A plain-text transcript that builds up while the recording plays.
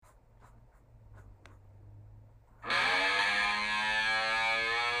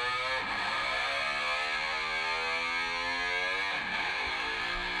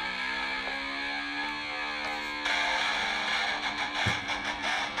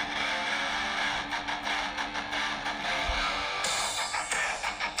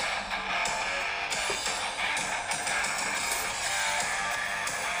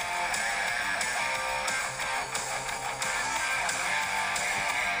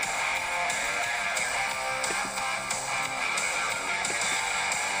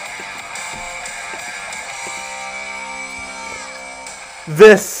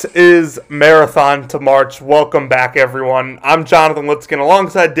This is Marathon to March. Welcome back, everyone. I'm Jonathan Litzkin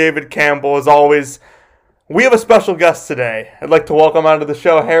alongside David Campbell. As always, we have a special guest today. I'd like to welcome onto the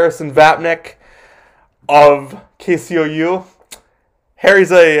show Harrison Vapnik of KCOU.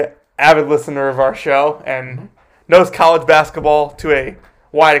 Harry's a avid listener of our show and knows college basketball to a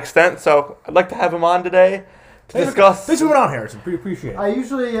wide extent, so I'd like to have him on today to discuss. Thanks for coming on, Harrison. Appreciate it. I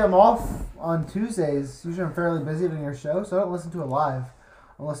usually am off on Tuesdays. Usually I'm fairly busy doing your show, so I don't listen to it live.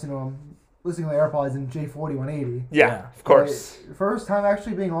 Unless, I'm listening to the AirPods in J40 180. Yeah, of course. First time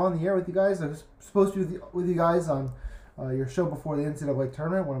actually being on the air with you guys. I was supposed to be with you guys on your show before the NCAA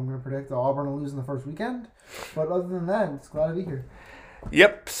tournament when I'm going to predict Auburn will lose in the first weekend. But other than that, it's glad to be here.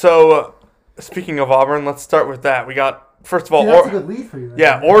 Yep, so speaking of Auburn, let's start with that. We got, first of all, that's a good lead for you.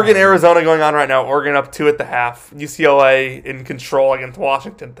 Yeah, Oregon, Arizona going on right now. Oregon up 2 at the half. UCLA in control against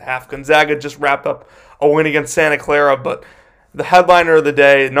Washington at the half. Gonzaga just wrapped up a win against Santa Clara, but the headliner of the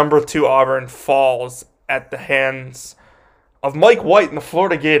day, number 2 Auburn, falls at the hands of Mike White and the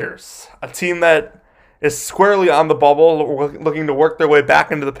Florida Gators, a team that is squarely on the bubble, looking to work their way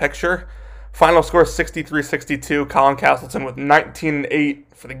back into the picture. Final score 63-62. Colin Castleton with 19-8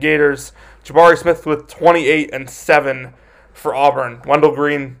 for the Gators. Jabari Smith with 28-7 for Auburn. Wendell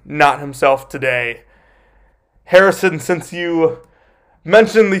Green not himself today. Harrison, since you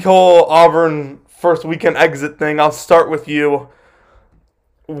mentioned the whole Auburn first weekend exit thing, I'll start with you.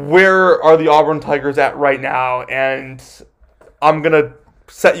 Where are the Auburn Tigers at right now? And I'm going to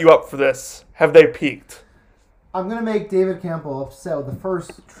set you up for this. Have they peaked? I'm going to make David Campbell upset with the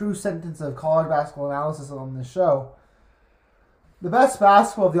first true sentence of college basketball analysis on this show. The best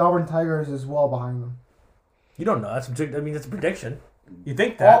basketball of the Auburn Tigers is well behind them. You don't know. That's a prediction. You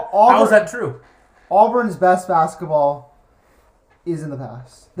think that. Auburn, how is that true? Auburn's best basketball is in the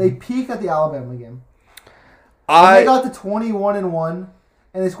past. They peaked at the Alabama game. They got to 21-1,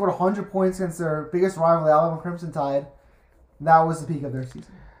 and they scored 100 points against their biggest rival, the Alabama Crimson Tide. That was the peak of their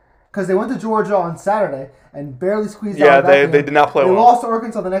season. Because they went to Georgia on Saturday and barely squeezed out of that game. They did not play well. They lost to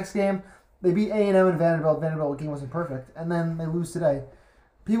Arkansas the next game. They beat A&M and Vanderbilt. Vanderbilt game wasn't perfect. And then they lose today.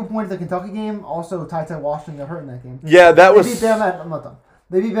 People point to the Kentucky game. Also, Ty Washington got hurt in that game. Yeah, that was... I'm not done.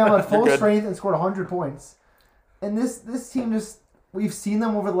 They beat Bama at full strength and scored 100 points. And this team just... We've seen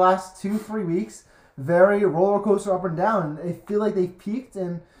them over the last 2-3 weeks. Very roller coaster up and down. And they feel like they've peaked.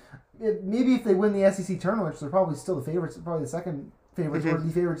 And maybe if they win the SEC tournament, which they're probably still the favorites, probably the second favorites or the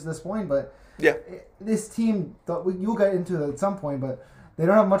favorites at this point. But yeah, this team, you'll get into it at some point, but they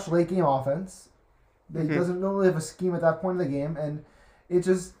don't have much late game offense. They don't really have a scheme at that point of the game. And it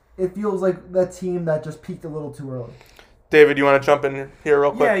feels like that team that just peaked a little too early. David, you want to jump in here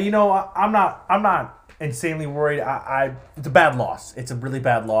real quick? Yeah, I'm not insanely worried. It's a bad loss. It's a really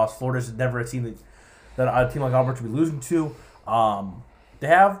bad loss. Florida's never a team that a team like Auburn should be losing to. They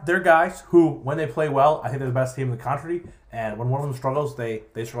have their guys who, when they play well, I think they're the best team in the country. And when one of them struggles, they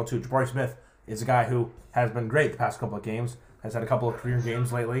struggle too. Jabari Smith is a guy who has been great the past couple of games. Has had a couple of career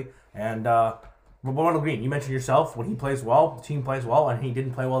games lately. And Wendell Green, you mentioned yourself, when he plays well, the team plays well, and he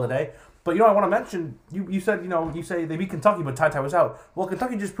didn't play well today. But, I want to mention, you said, you say they beat Kentucky, but Ty was out. Well,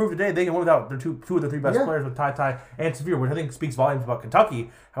 Kentucky just proved today they can win without their two of their 3 best players with Ty and Severe, which I think speaks volumes about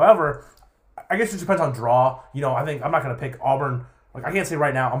Kentucky. However, I guess it just depends on draw. I think I'm not going to pick Auburn. Like, I can't say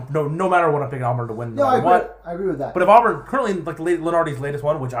right now, no matter what, I'm picking Auburn to win. No, I agree with that. But if Auburn, currently, like Lenardi's latest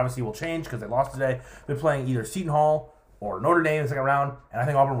one, which obviously will change because they lost today, they're playing either Seton Hall or Notre Dame in the second round, and I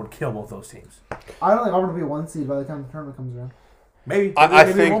think Auburn would kill both those teams. I don't think Auburn will be a 1 seed by the time the tournament comes around. Maybe.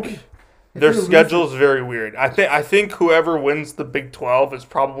 I think their schedule is very weird. I think whoever wins the Big 12 is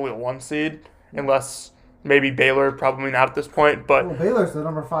probably a 1 seed, unless maybe Baylor, probably not at this point. But Baylor's the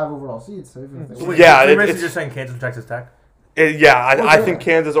number 5 overall seed. So you're saying Kansas or Texas Tech? I think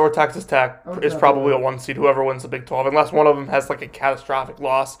Kansas or Texas Tech is probably a 1 seed, whoever wins the Big 12, unless one of them has like a catastrophic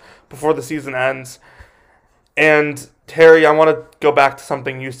loss before the season ends. And, Terry, I want to go back to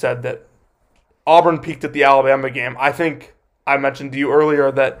something you said, that Auburn peaked at the Alabama game. I think I mentioned to you earlier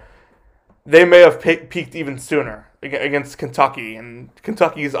that they may have peaked even sooner against Kentucky. And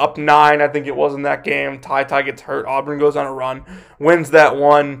Kentucky's up 9, I think it was in that game. Ty gets hurt. Auburn goes on a run, wins that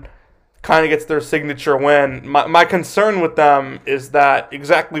one. Kind of gets their signature win. My concern with them is that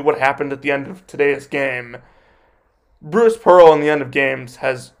exactly what happened at the end of today's game. Bruce Pearl in the end of games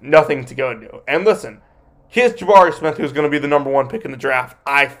has nothing to go to. And listen, here's Jabari Smith, who's going to be the number 1 pick in the draft,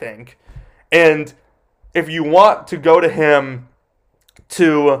 I think. And if you want to go to him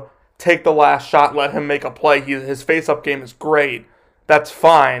to take the last shot, let him make a play, his face-up game is great. That's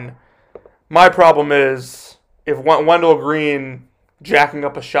fine. My problem is if Wendell Green jacking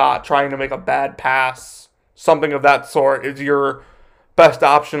up a shot, trying to make a bad pass, something of that sort, is your best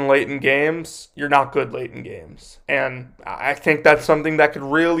option late in games, you're not good late in games. And I think that's something that could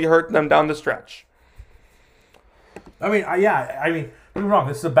really hurt them down the stretch. I mean, don't get me wrong.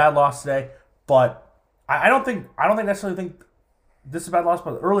 This is a bad loss today, but I don't necessarily think this is a bad loss.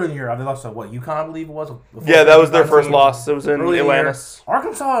 But earlier in the year, they lost to what, UConn, I believe it was. Yeah, that was their first loss. It was in Atlantis.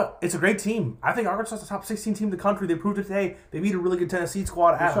 Arkansas, it's a great team. I think Arkansas is the top 16 team in the country. They proved it today. They beat a really good Tennessee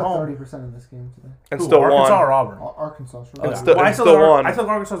squad at home. 30% in this game today. And still Arkansas won. or Auburn? Arkansas. Sure. And still won. I thought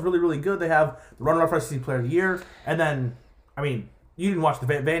Arkansas was really, really good. They have the runner-up for SEC Player of the Year. And then, I mean, you didn't watch the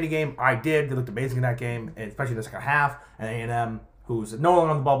Vandy game. I did. They looked amazing in that game, especially in the second half. And A&M, who's no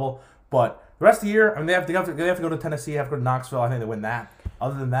longer on the bubble. But the rest of the year, I mean, they have to go to Tennessee, have to go to Knoxville. I think they win that.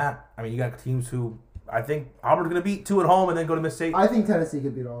 Other than that, I mean, you got teams who I think Auburn's going to beat 2 at home and then go to Mississippi State. I think Tennessee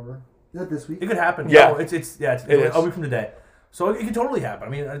could beat Auburn. Is that this week? It could happen. Yeah. No, it's a week from today. So it could totally happen. I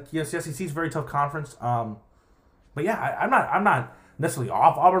mean, yes, the SEC is a very tough conference. But yeah, I'm not necessarily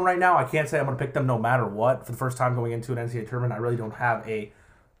off Auburn right now. I can't say I'm going to pick them no matter what. For the first time going into an NCAA tournament, I really don't have a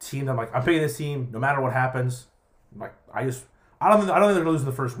team that I'm picking this team no matter what happens. Like I don't think they're going to lose in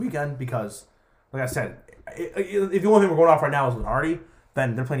the first weekend because, like I said, if the only thing we're going off right now is Lenardi,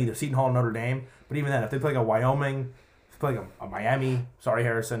 then they're playing either Seton Hall or Notre Dame. But even then, if they play like a Wyoming, if they play like a Miami, sorry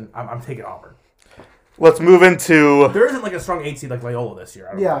Harrison, I'm taking Auburn. Let's move into... There isn't like a strong 8 seed like Loyola this year.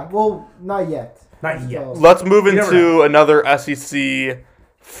 Well, not yet. Not yet. Let's move into another SEC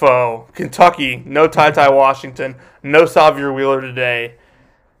foe. Kentucky, no Ty Washington, no Xavier Wheeler today.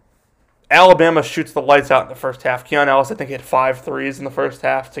 Alabama shoots the lights out in the first half. Keon Ellis, I think, hit 5 threes in the first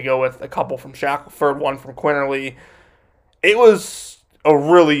half to go with a couple from Shackelford, one from Quinterly. It was a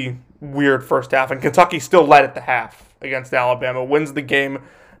really weird first half, and Kentucky still led at the half against Alabama. Wins the game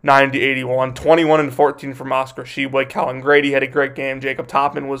 90-81, 21-14 from Oscar Tshiebwe. Kellen Grady had a great game. Jacob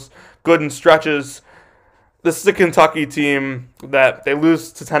Toppin was good in stretches. This is a Kentucky team that they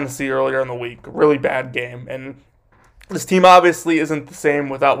lose to Tennessee earlier in the week. Really bad game, and this team obviously isn't the same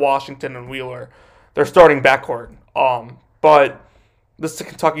without Washington and Wheeler. They're starting backcourt. But this is a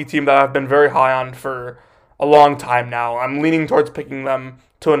Kentucky team that I've been very high on for a long time now. I'm leaning towards picking them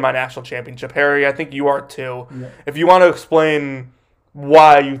to win my national championship. Harry, I think you are too. Yeah. If you want to explain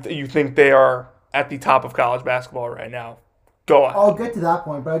why you think they are at the top of college basketball right now, go ahead. I'll get to that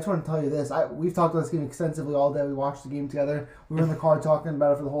point, but I just want to tell you this. We've talked about this game extensively all day. We watched the game together. We were in the car talking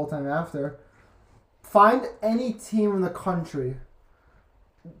about it for the whole time after. Find any team in the country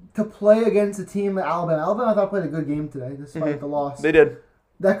to play against a team at Alabama. Alabama, I thought, played a good game today, despite the loss. They did.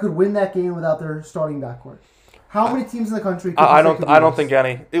 That could win that game without their starting backcourt. How many teams in the country? I don't think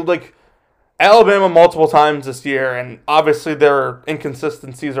any. Alabama multiple times this year, and obviously their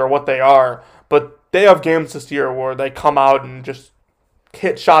inconsistencies are what they are. But they have games this year where they come out and just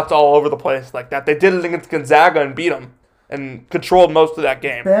hit shots all over the place like that. They did it against Gonzaga and beat them and controlled most of that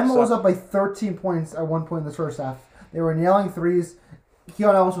game. Bama was up by 13 points at one point in the first half. They were nailing threes.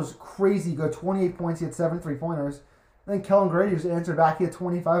 Keon Ellis was crazy good, 28 points. He had 7 3-pointers. And then Kellen Grady just answered back. He had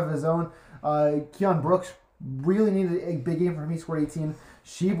 25 of his own. Keon Brooks really needed a big game for him. He scored 18.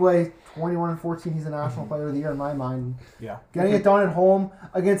 Tshiebwe, 21-14. He's a national player of the year in my mind. Yeah. Getting it done at home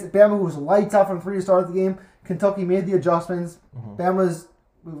against Bama, who was lights out from 3 to start the game. Kentucky made the adjustments. Bama's,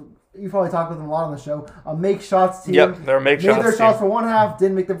 you probably talked with them a lot on the show, a make shots team. Yep, they're a make shots team. Made their shots for one half,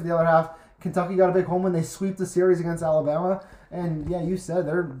 didn't make them for the other half. Kentucky got a big home win. They sweep the series against Alabama. And yeah, you said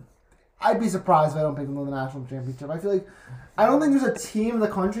I'd be surprised if I don't pick them to the national championship. I don't think there's a team in the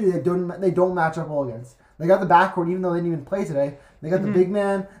country they don't match up well against. They got the backcourt, even though they didn't even play today. They got the big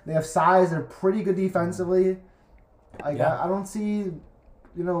man. They have size. They're pretty good defensively. I don't see,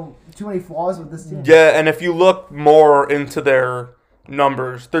 too many flaws with this team. Yeah, and if you look more into their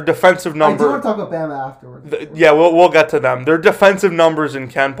numbers, their defensive numbers. I do want to talk about Bama afterwards. We'll get to them. Their defensive numbers in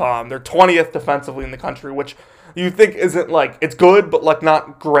KenPom, they're 20th defensively in the country, which you think isn't it's good, but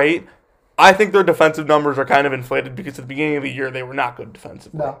not great. I think their defensive numbers are kind of inflated because at the beginning of the year they were not good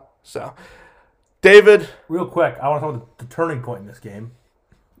defensively. No. So, David, real quick, I want to talk about the turning point in this game.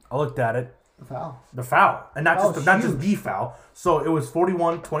 I looked at it. The foul. And not just the foul. So it was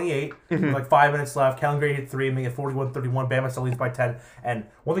 41-28 with 5 minutes left. Kellen Grady hit 3 and made it 41-31. Bama still leads by 10. And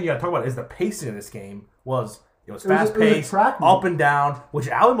one thing you got to talk about is the pacing of this game was fast paced, up and down, which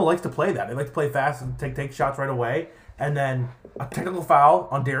Alabama likes to play that. They like to play fast and take shots right away. And then a technical foul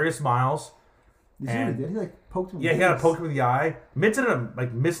on Darius Miles. Did he poked him? Yeah, he got poked him in the eye. Mitch ended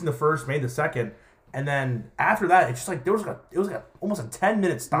up missing the first, made the second, and then after that, it's just it was almost a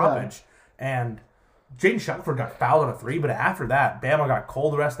 10-minute stoppage, and Jaden Shackelford got fouled on a 3. But after that, Bama got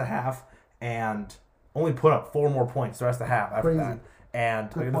cold the rest of the half and only put up 4 more points the rest of the half after that.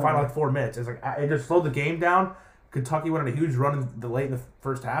 And in the final 4 minutes, it just slowed the game down. Kentucky went on a huge run late in the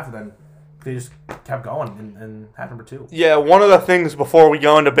first half, and then they just kept going in half number 2. Yeah, one of the things before we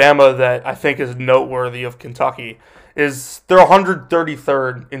go into Bama that I think is noteworthy of Kentucky is they're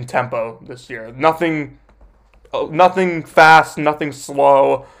 133rd in tempo this year. Nothing fast, nothing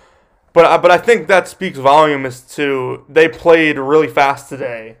slow. But I think that speaks volume as to they played really fast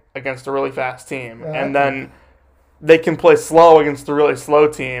today against a really fast team. Yeah, and then they can play slow against a really slow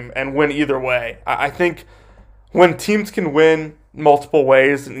team and win either way. I think when teams can win multiple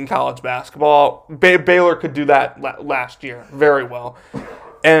ways in college basketball, Baylor could do that last year very well.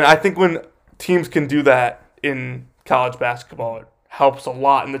 And I think when teams can do that in college basketball, it helps a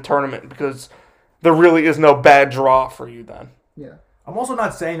lot in the tournament because there really is no bad draw for you then. Yeah. I'm also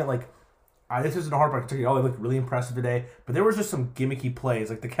not saying that, like, this isn't a hard part. Kentucky, they looked really impressive today, but there was just some gimmicky plays,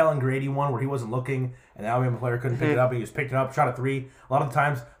 like the Kellen Grady one where he wasn't looking and the Alabama player couldn't pick it up, and he just picked it up, shot a 3. A lot of the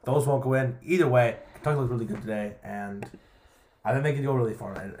times, those won't go in. Either way, Kentucky looked really good today, and I think they can go really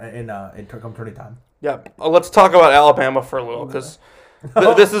far in come tourney time. Yeah, let's talk about Alabama for a little because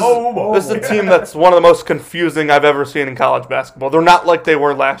this is a team that's one of the most confusing I've ever seen in college basketball. They're not like they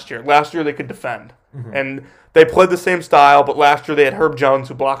were last year. Last year they could defend, and they played the same style, but last year they had Herb Jones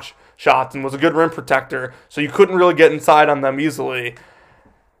who blocked shots and was a good rim protector, so you couldn't really get inside on them easily.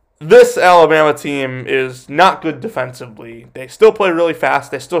 This Alabama team is not good defensively. They still play really fast.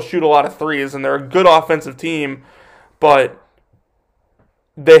 They still shoot a lot of threes, and they're a good offensive team, but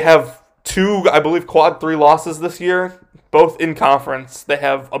they have 2, I believe, quad 3 losses this year, both in conference. They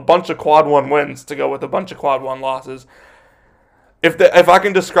have a bunch of quad 1 wins to go with a bunch of quad 1 losses. If I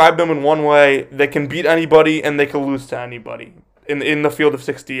can describe them in one way, they can beat anybody and they can lose to anybody in the field of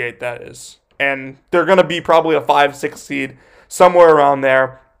 68, that is. And they're going to be probably a 5-6 seed, somewhere around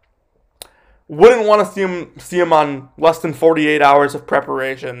there. Wouldn't want to see them on less than 48 hours of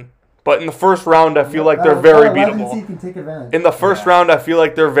preparation. But in the first round, I feel like they're very beatable. Can take advantage. In the first round, I feel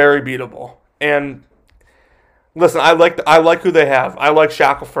like they're very beatable. And listen, I like who they have. I like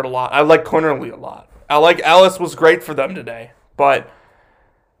Shackelford a lot. I like Quinterly a lot. I like Ellis was great for them today. But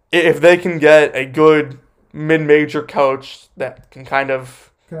if they can get a good mid-major coach that can kind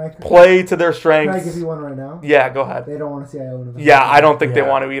of play to their strengths. Can I give you one right now? Yeah, go ahead. They don't want to see Iona. Yeah, I don't think they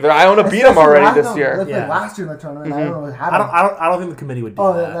want to either. Iona beat them already this year. They played last year in the tournament. I don't think the committee would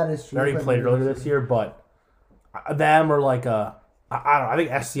do that. That is true. They already played earlier this year, but them or like I think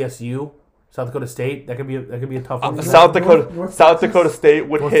SCSU, South Dakota State, that could be a tough one. South Dakota State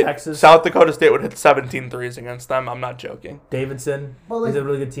would hit 17 threes against them. I'm not joking. Davidson is a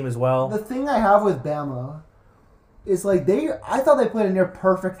really good team as well. The thing I have with Bama is like I thought they played a near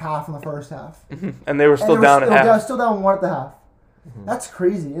perfect half in the first half, and they were still down at half. They were still down 1 at the half. That's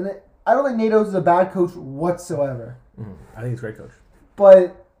crazy, and I don't think Nate Oates is a bad coach whatsoever. I think he's a great coach,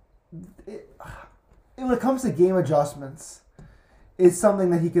 but when it comes to game adjustments, it's something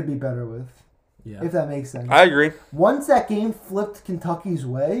that he could be better with. Yeah. If that makes sense. I agree. Once that game flipped Kentucky's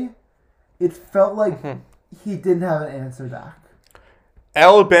way, it felt like he didn't have an answer back.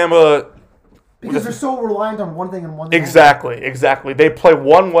 Alabama... Because they're so reliant on one thing and one thing. Exactly. They play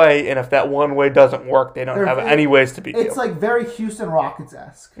one way, and if that one way doesn't work, they don't have any ways to beat you. It's like very Houston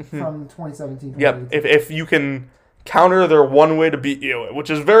Rockets-esque from 2017. Yep. If you can counter their one way to beat you,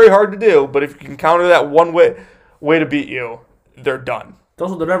 which is very hard to do, but if you can counter that one way to beat you, they're done.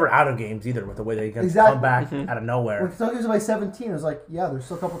 Also, they're never out of games either with the way they can come back out of nowhere. When Kentucky was by 17, it was like, there's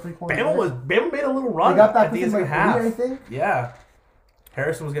still a couple 3-point Bama made a little run. They got back at the within like half. 3, I think. Yeah.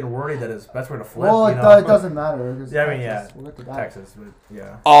 Harrison was getting worried that his bets were going to flip. Well, it doesn't matter. We'll get to that. Texas, but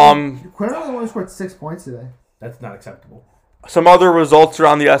yeah. Quinterly only scored 6 points today. That's not acceptable. Some other results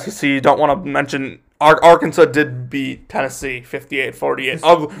around the SEC. Don't want to mention Arkansas did beat Tennessee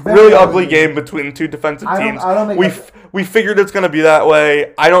 58-48. Really ugly game between the two defensive teams. We figured it's going to be that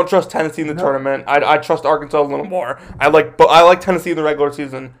way. I don't trust Tennessee in the tournament. I trust Arkansas a little more. I like Tennessee in the regular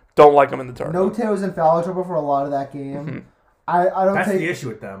season. Don't like them in the tournament. Note was in foul trouble for a lot of that game. That's the issue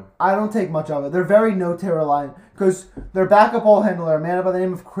with them. I don't take much of it. They're very Note reliant because their backup ball handler, a man by the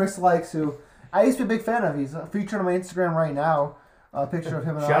name of Chris Likes, who I used to be a big fan of. He's featured on my Instagram right now. A picture of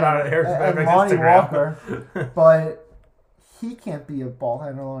him and Shout out and Lonnie Walker. But he can't be a ball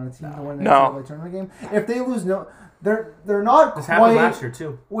handler on a team to win an NCAA tournament game. If they lose, they're not this quite happened last year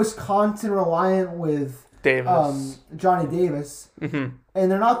too. Wisconsin reliant with Johnny Davis. Mm-hmm. And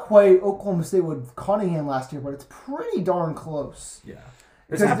they're not quite Oklahoma State with Cunningham last year, but it's pretty darn close. Yeah.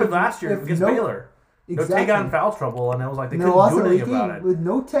 This happened last year against Baylor. Exactly. Note got in foul trouble, and it was like they couldn't do anything about it. With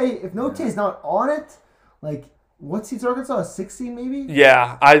Note, if Note is not on it, like, what seed's Arkansas? A 6 seed maybe?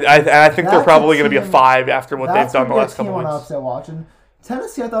 Yeah. I think they're probably going to be a 5 after what they've done the last couple weeks. Upset watching.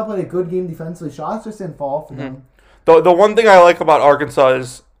 Tennessee, I thought, played a good game defensively. Shots just didn't fall for them. The one thing I like about Arkansas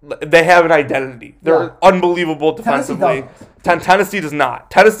is they have an identity. They're unbelievable defensively. Tennessee does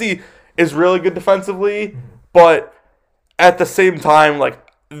not. Tennessee is really good defensively, but at the same time, like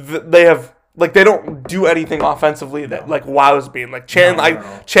they have. Like, they don't do anything offensively that, like, wows me. Like,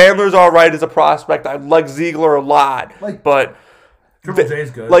 Chandler's all right as a prospect. I like Ziegler a lot. But Triple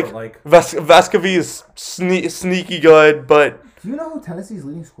J's good. Like Vescovy is sneaky good, but... Do you know who Tennessee's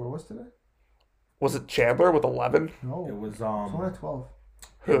leading scorer was today? Was it Chandler with 11? No. It was, someone at 12.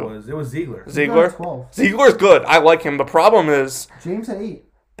 Who? It was Ziegler. Ziegler? Ziegler's good. I like him. The problem is... James at 8.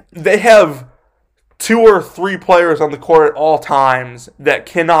 They have 2 or 3 players on the court at all times that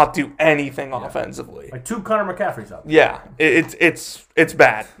cannot do anything offensively. Like 2 Connor McCaffreys up. Yeah, it's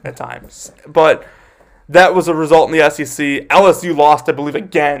bad at times. But that was a result in the SEC. LSU lost, I believe,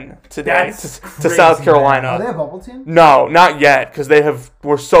 again today to South Carolina. Are they a bubble team? No, not yet, because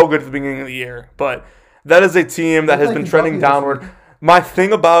were so good at the beginning of the year. But that is a team that has been trending downward. My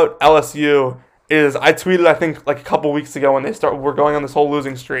thing about LSU is I tweeted, I think, like a couple weeks ago when were going on this whole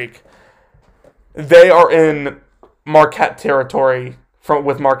losing streak. They are in Marquette territory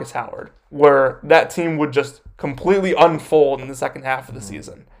with Marcus Howard, where that team would just completely unfold in the second half of the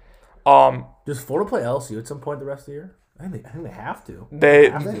season. Does Florida play LSU at some point the rest of the year? I think they have to.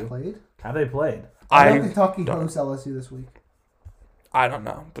 Have they played? Have they played? I know Kentucky hosts LSU this week. I don't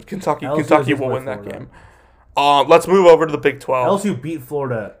know, but Kentucky will win that game. Let's move over to the Big 12. LSU beat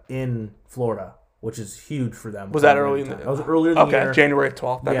Florida in Florida, which is huge for them. Was that early in the? That was earlier in the year. Okay, January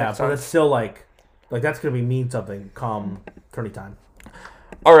 12th. Yeah, but it's still like that's going to mean something come tourney time.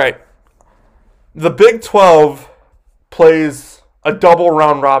 All right. The Big 12 plays a double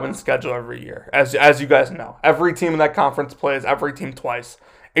round robin schedule every year, as you guys know. Every team in that conference plays every team twice.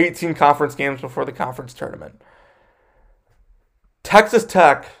 18 conference games before the conference tournament. Texas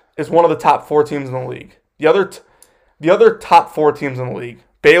Tech is one of the top 4 teams in the league. The other top 4 teams in the league,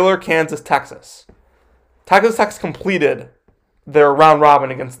 Baylor, Kansas, Texas. Texas Tech's completed their round robin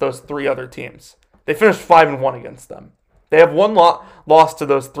against those 3 other teams. They finished 5-1 against them. They have one loss to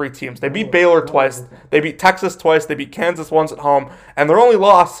those 3 teams. They beat Baylor twice. They beat Texas twice. They beat Kansas once at home. And their only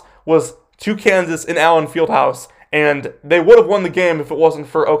loss was to Kansas in Allen Fieldhouse. And they would have won the game if it wasn't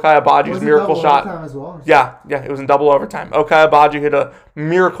for Okai Abaji's miracle shot. As well? Yeah, it was in double overtime. Okai Abaji hit a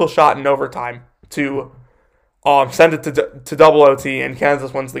miracle shot in overtime to send it to double OT, and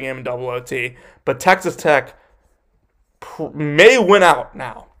Kansas wins the game in double OT. But Texas Tech may win out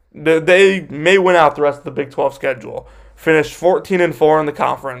now. They may win out the rest of the Big 12 schedule. Finished 14-4 in the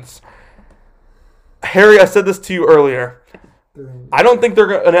conference. Harry, I said this to you earlier. I don't think they're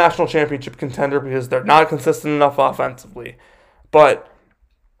a national championship contender because they're not consistent enough offensively. But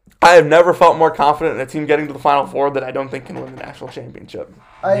I have never felt more confident in a team getting to the Final Four that I don't think can win the national championship.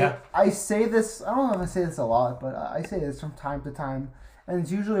 I say this, I don't know if I say this a lot, but I say this from time to time. And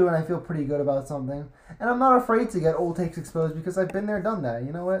it's usually when I feel pretty good about something. And I'm not afraid to get old takes exposed because I've been there, done that.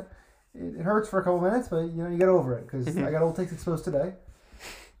 You know what? It hurts for a couple minutes, but you get over it because I got old takes exposed today.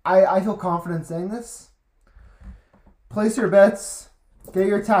 I feel confident saying this. Place your bets, get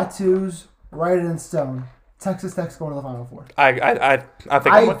your tattoos, write it in stone. Texas Tech's going to the Final Four. I think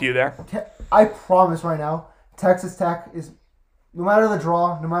I'm with you there. I promise right now, Texas Tech is, no matter the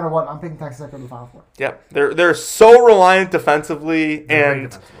draw, no matter what, I'm picking Texas Tech to the Final Four. Yep, they're so reliant defensively,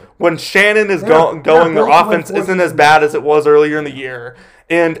 and when Shannon is going, their offense isn't as bad as it was earlier in the year.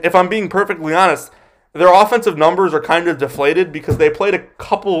 And if I'm being perfectly honest, their offensive numbers are kind of deflated because they played a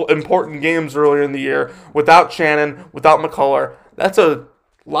couple important games earlier in the year without Shannon, without McCullough. That's a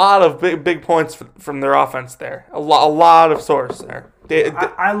lot of big points from their offense there. A lot of source there.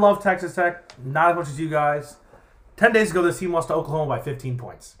 I love Texas Tech, not as much as you guys. 10 days ago, this team lost to Oklahoma by 15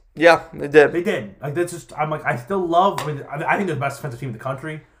 points. Yeah, they did. They did. That's just. I still love. I think they're the best defensive team in the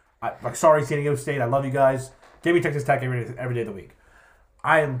country. Sorry, San Diego State. I love you guys. Give me Texas Tech every day of the week.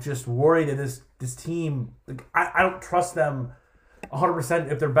 I am just worried that this team. I don't trust them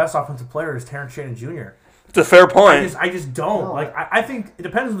 100% if their best offensive player is Terrence Shannon Jr. It's a fair point. I just don't. No. I think it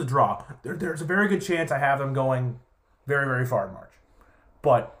depends on the draw. There's a very good chance I have them going very, very far in March.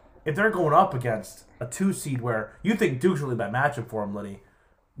 But if they're going up against a 2 seed where you think Duke's a really bad matchup for them, Liddy,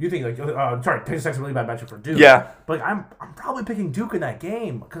 you think Texas Tech's a really bad matchup for Duke. Yeah. But I'm probably picking Duke in that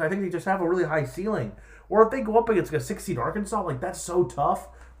game because I think they just have a really high ceiling. Or if they go up against a 6 seed Arkansas, that's so tough.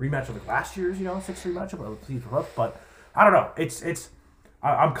 Rematch of last year's 6-3 matchup. But I don't know.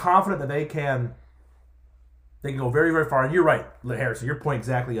 I'm confident that they can go very, very far. And you're right, Harrison. Your point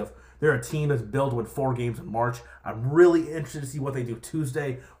exactly of they're a team that's built with 4 games in March. I'm really interested to see what they do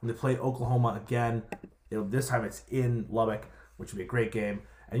Tuesday when they play Oklahoma again. This time it's in Lubbock, which would be a great game.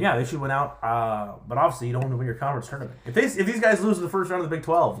 And yeah, they should win out. But obviously, you don't want to win your conference tournament. If these guys lose in the first round of the Big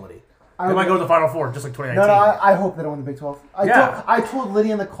 12, Liddy, they might go to the Final Four just like 2019. No, I hope they don't win the Big 12. I told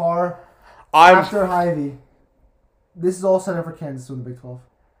Liddy in the car after Hy-Vee, this is all set up for Kansas to win the Big 12.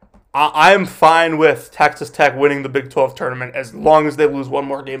 I'm fine with Texas Tech winning the Big 12 tournament as long as they lose one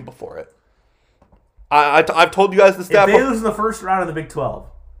more game before it. I've told you guys the stat. If they lose in the first round of the Big 12,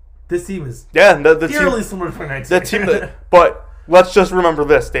 this team is the eerily similar to 2019. But let's just remember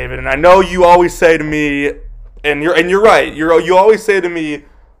this, David. And I know you always say to me, and you're right. You always say to me,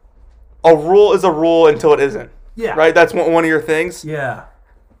 a rule is a rule until it isn't. Yeah. Right. That's one of your things. Yeah.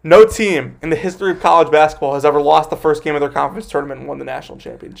 No team in the history of college basketball has ever lost the first game of their conference tournament and won the national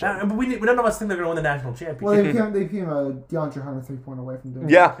championship. But we none of us think they're going to win the national championship. Well, they became a DeAndre Hunter 3-pointer away from doing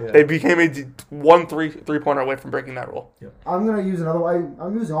it. Yeah, they became a 3-pointer away from breaking that rule. Yep. I'm going to use another way.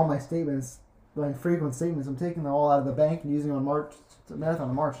 I'm using all my statements, my frequent statements. I'm taking them all out of the bank and using them on March to Marathon,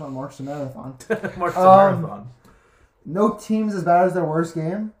 not March to Marathon. March to Marathon. No team's as bad as their worst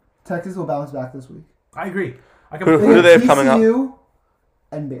game. Texas will bounce back this week. I agree. Who do they have coming up? TCU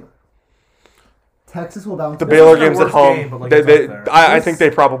and Baylor. Texas will bounce. The Baylor game's at home. I think they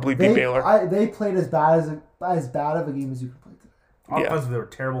probably beat Baylor. They played as bad of a game as you could play today. Offensively, they were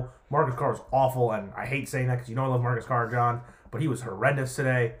terrible. Marcus Carr was awful, and I hate saying that because I love Marcus Carr, John, but he was horrendous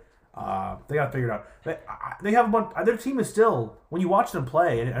today. They got to figure it out. They have a bunch. Their team is still, when you watch them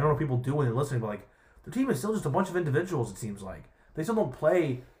play, and I don't know what people do when they're listening, but like their team is still just a bunch of individuals. It seems like they still don't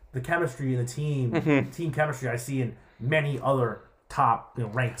play the chemistry in the team, team chemistry I see in many other top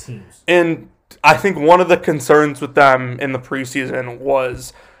ranked teams. And I think one of the concerns with them in the preseason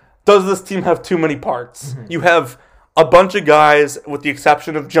was, does this team have too many parts? You have a bunch of guys, with the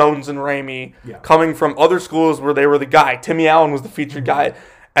exception of Jones and Ramey, coming from other schools where they were the guy. Timmy Allen was the featured guy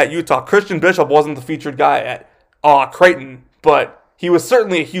at Utah. Christian Bishop wasn't the featured guy at Creighton, but he was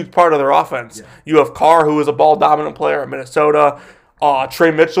certainly a huge part of their offense. Yeah. You have Carr, who was a ball-dominant player at Minnesota. Trey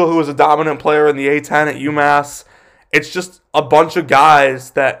Mitchell, who was a dominant player in the A-10 at UMass. It's just a bunch of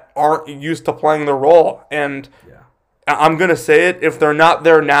guys that aren't used to playing their role. And I'm going to say it, if they're not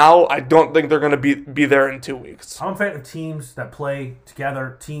there now, I don't think they're going to be there in 2 weeks. I'm a fan of teams that play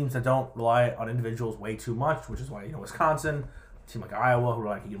together, teams that don't rely on individuals way too much, which is why, Wisconsin, a team like Iowa, who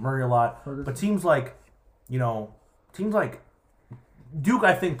rely on Keegan Murray a lot. But teams like Duke,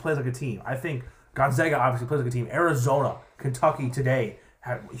 I think, plays like a team. I think Gonzaga obviously plays like a team. Arizona, Kentucky today,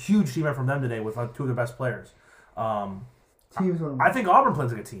 had a huge team effort from them today with two of their best players. I think Auburn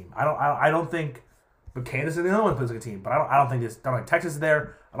plays like a team. I don't think, but Kansas and the other one plays like a team. But I don't think Texas is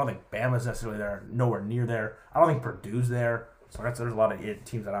there. I don't think Bama's necessarily there. Nowhere near there. I don't think Purdue's there. So there's a lot of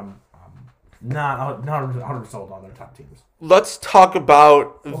teams that I'm not 100% sold on their top teams. Let's talk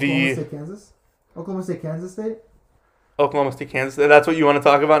about Oklahoma State, Kansas State. Oklahoma State, Kansas State. That's what you want to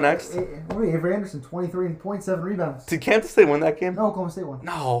talk about next? Avery Anderson, 23.7 rebounds. Did Kansas State win that game? No, Oklahoma State won.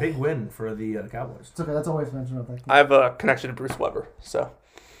 No. Big win for the Cowboys. It's okay. That's always mentioned of that game. I have a connection to Bruce Weber, so.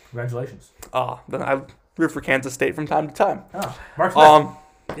 Congratulations. Then I root for Kansas State from time to time. Mark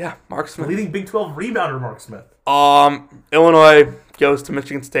Smith. Yeah, Mark Smith. The leading Big 12 rebounder, Mark Smith. Illinois goes to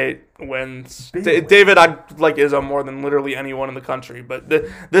Michigan State, wins. David, I like Izzo more than literally anyone in the country, but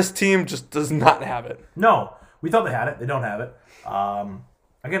this team just does not have it. No. We thought they had it. They don't have it.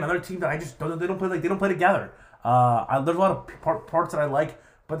 Again, another team that I just don't. They don't play together. There's a lot of parts that I like,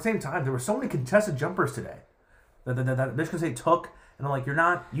 but at the same time, there were so many contested jumpers today that Michigan State took, and I'm like, you're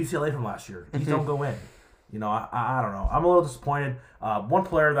not UCLA from last year. These don't go in. I don't know. I'm a little disappointed. One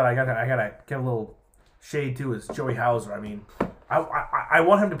player that I gotta give a little shade to is Joey Hauser. I mean, I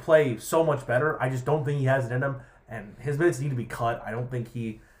want him to play so much better. I just don't think he has it in him, and his minutes need to be cut. I don't think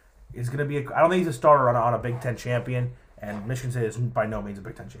he is going to be. I don't think he's a starter on a Big Ten champion, and Michigan State is by no means a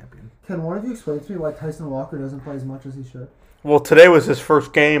Big Ten champion. Can one of you explain to me why Tyson Walker doesn't play as much as he should? Well, today was his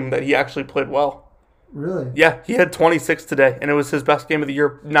first game that he actually played well. Really? Yeah, he had 26 today, and it was his best game of the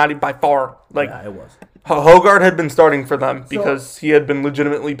year, not even by far. Yeah, it was. Hogarth had been starting for them because he had been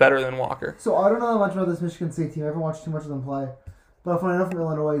legitimately better than Walker. So I don't know much about this Michigan State team. I haven't watched too much of them play. But what I know from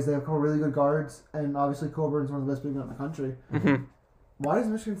Illinois is they have a couple really good guards, and obviously Coburn's one of the best big men in the country. Mm-hmm. Why does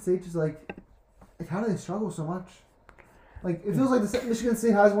Michigan State just how do they struggle so much? It feels like Michigan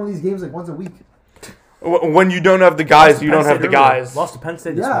State has one of these games once a week. When you don't have the guys, you don't have the guys. Lost to Penn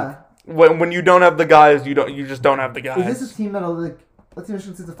State this week. When you don't have the guys, you just don't have the guys. Is this a team that'll let's say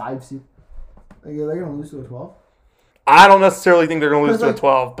Michigan State's a 5 seed? Are they going to lose to a 12? I don't necessarily think they're going to lose to a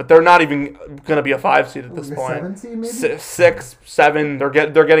 12, but they're not even going to be a 5 seed at this point. 7 seed maybe? 6, 7. They're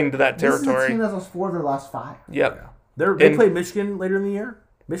getting to that territory. This is a team that's lost 4 of their last 5. Yep. They play Michigan later in the year.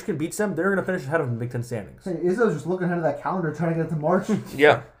 Michigan beats them, they're going to finish ahead of them in the Big Ten standings. Hey, Izzo's just looking ahead of that calendar, trying to get to March.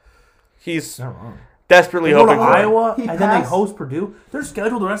 Yeah. He's Not wrong. desperately They go to hoping for it. Iowa, He and then they passed- host Purdue. Their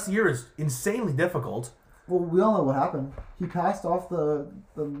schedule the rest of the year is insanely difficult. Well, we all know what happened. He passed off the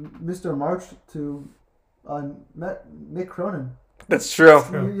Mr. March to Mick Cronin. That's true.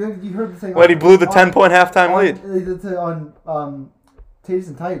 You heard the thing. When he blew the 10-point halftime lead. They did it on Titus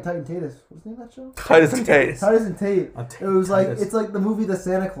and Titus. What's the name of that show? Titus and Tate. Titus and Tate. On It was like Titus. it's like the movie The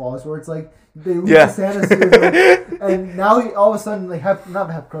Santa Claus, where it's like they lose Yeah. the Santa suit, and now he all of a sudden like Hep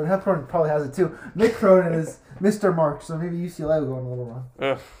Cronin probably has it too. Mick Cronin is Mr. March, so maybe UCLA will go on a little run.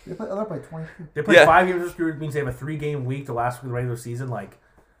 Ugh. They play other by 22. They play Yeah. 5 games this year, which means they have a 3-game week the last week of the regular season. Like,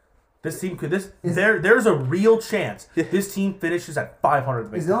 this team could there's a real chance this team finishes at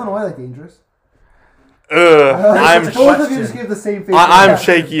 500. Is Illinois like dangerous? I'm That's a Both of question. you just give the same face. I'm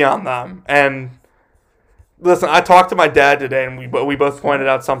shaky on them. And listen, I talked to my dad today, and we both pointed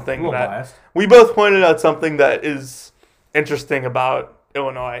out A something little that biased. is interesting about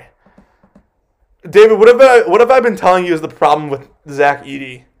Illinois. David, what have I been telling you is the problem with Zach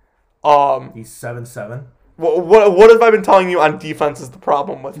Edey? He's 7'7". What have I been telling you on defense is the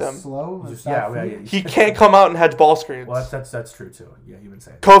problem with He's him? slow. Just, bad yeah, feet. yeah. He can't come out and hedge ball screens. Well, that's true too. Yeah, you've been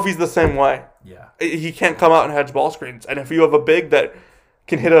saying. Kofi's the same way. Yeah. He can't come out and hedge ball screens. And if you have a big that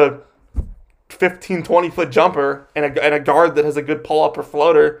can hit a 15, 20-foot jumper and a guard that has a good pull-up or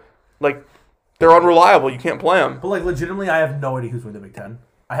floater, like, they're unreliable. You can't play them. But like, legitimately, I have no idea who's winning the Big Ten.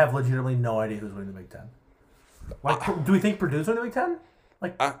 I have legitimately no idea who's winning the Big Ten. Like, do we think Purdue's winning the Big Ten?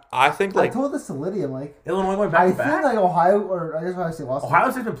 Like, I think, I like, told this to Lydia, like, Illinois going I back to think back. like Ohio, or I guess I say Washington.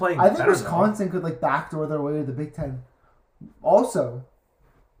 Ohio State's been playing. I think better, Wisconsin could like backdoor their way to the Big Ten. Also,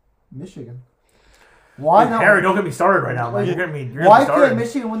 Michigan. Why not? Harry, don't get me started right now, man. Like, You're getting me. You're Why getting me can't started.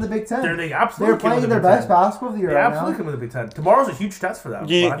 Michigan win the Big Ten? They absolutely They're can win playing the their Big best Ten. basketball of the year They right absolutely now. can win the Big Ten. Tomorrow's a huge test for them.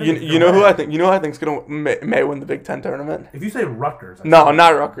 you but I think know they're who right. I think gonna may win the Big Ten tournament? If you say Rutgers, No, not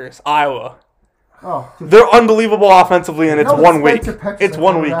Rutgers. Iowa. Oh, They're unbelievable offensively, and it's No, 1 week. Spencer Petras It's at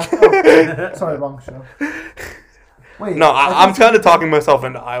 1 week. quarterback. Oh, sorry, wrong show. Wait, No, I'm think- kind of talking myself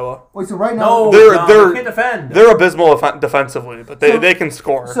into Iowa. Wait, so right now, No, They're- they can't defend. They're abysmal defensively, but they can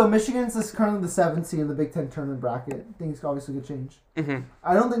score. so Michigan's currently the 7th seed in the Big Ten tournament bracket. Things obviously could change. Mhm.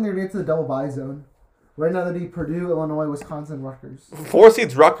 I don't think they're gonna get to the double bye zone. Right now, they'd be Purdue, Illinois, Wisconsin, Rutgers. 4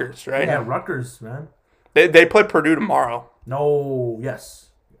 seeds Rutgers, right? yeah, Rutgers, man. They play Purdue tomorrow. No, yes.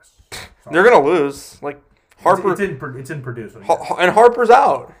 Sorry. They're gonna lose. Like Harper It's in Purdue. So and Harper's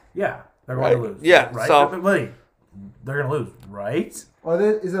out. yeah, they're going to Right. lose. Yeah, right. so- But wait, they're going to lose, right? Are they?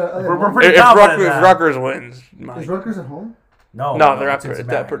 Is it? Are they We're home? pretty If confident in that. Rutgers wins, Mike. Is Rutgers at home? No, they're it's at in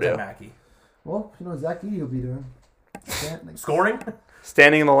Purdue. It's at Mackey. Well, you know what Zach Edey will be doing. Scoring?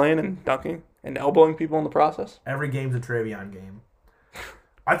 Standing in the lane and dunking and elbowing people in the process. Every game's a Travion game.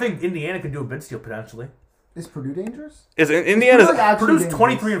 I think Indiana could do a bid steal potentially. Is Purdue dangerous? Is Indiana's Purdue's actually Purdue's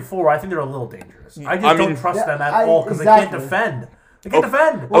dangerous. 23-4. I think they're a little dangerous. I just I mean- don't trust Yeah, them at I- all because exactly. they can't defend. They can't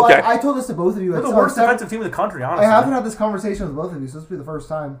defend. Well, Okay. I told this to both of you. They're the It's worst separate- defensive team in the country, I honestly. haven't had this conversation with both of you, so this will be the first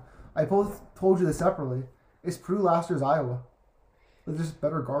time. I both told you this separately. Is Purdue last year's Iowa? They're just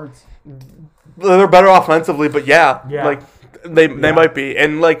better guards. they're better offensively, but yeah. Yeah. Like they might be.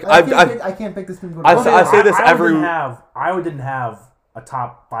 And like I can't pick this team to go I to say- I say this Iowa every- didn't have a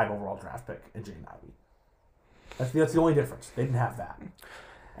top 5 overall draft pick in Jaden Ivey. That's the only difference. They didn't have that,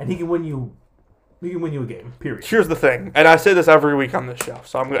 and he can win you. He can win you a game. Period. Here's the thing, and I say this every week on this show,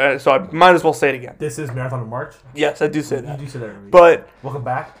 so I might as well say it again. This is Marathon of March. Yes, I do say You that. do say that every week. But Welcome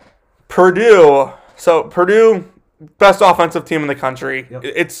back. Purdue, best offensive team in the country. Yep.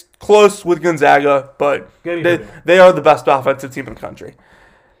 It's close with Gonzaga, but Give me Purdue. they are the best offensive team in the country.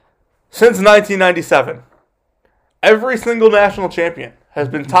 Since 1997, every single national champion has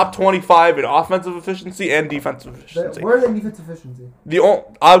been top 25 in offensive efficiency and defensive efficiency. Where are they in defensive efficiency?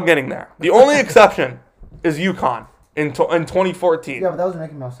 I'm getting there. The only exception is UConn in 2014. Yeah, but that was a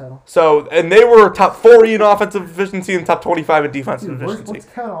Mickey Mouse title. So, and they were top 40 in offensive efficiency and top 25 in defensive Dude, efficiency. what's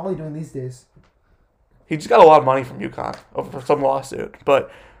Kevin Ollie doing these days? He just got a lot of money from UConn over some lawsuit. But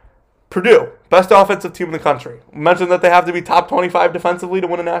Purdue, best offensive team in the country. Mentioned that they have to be top 25 defensively to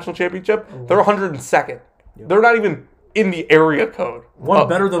win a national championship. They're 102nd. They're not even in the area code. One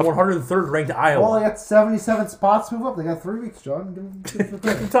better than 103rd ranked Iowa. Well, they got 77 spots to move up. They got 3 weeks, John. Give them Give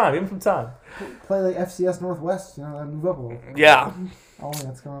him some time. Give him some time. play like FCS Northwest, and move up a little. Yeah. Oh,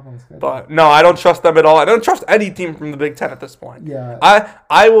 that's coming up on the schedule. But no, I don't trust them at all. I don't trust any team from the Big Ten at this point. Yeah.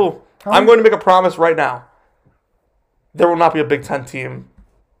 I'm going to make a promise right now. There will not be a Big Ten team.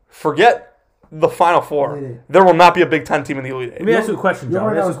 Forget the Final Four. Elite Eight. There will not be a Big Ten team in the Elite Eight. Let me ask you a question, John.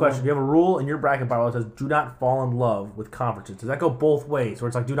 You're Let me ask you a right, question. You have a rule in your bracket bylaw that says do not fall in love with conferences. Does that go both ways? Where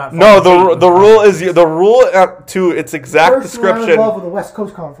it's like do not fall No, in love with the rule conferences? is the rule to its exact First round of description. love with the West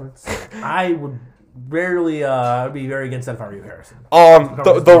Coast Conference. I would rarely I'd be very against that if I were you, Harrison.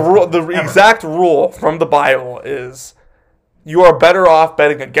 The exact rule from the Bible is you are better off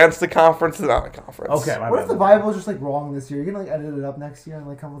betting against the conference than on a conference. Okay, my What bad. if the Bible is just like wrong this year? You're gonna like edit it up next year and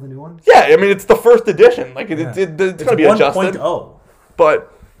like come with a new one? Yeah, I mean it's the first edition. Like it's going to be adjusted. 1.0.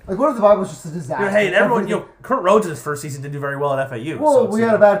 But Like what if the Bible is just a disaster? Hey, and everyone, Kurt Rhodes' first season didn't do very well at FAU. Well, so it's, we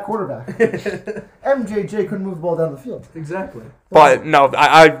had a bad quarterback. MJJ couldn't move the ball down the field. Exactly. But no,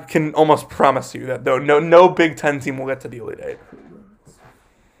 I can almost promise you that though no Big Ten team will get to the Elite Eight.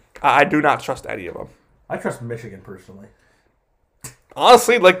 I do not trust any of them. I trust Michigan personally.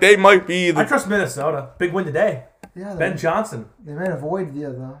 Honestly, like they might be I trust Minnesota. Big win today. Yeah, Ben Johnson. they might avoid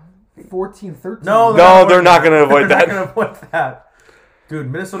the 14-13. No, they're not going to avoid that. They're not going to avoid that. Dude,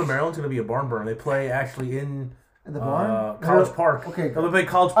 Minnesota Maryland's going to be a barn burner. They play actually in the barn? College Park. Okay. They'll play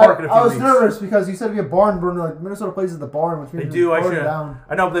College Park in a few I was weeks. nervous because you said it'd be a barn burner. Like Minnesota plays at the barn, which means They do. I burn should. down.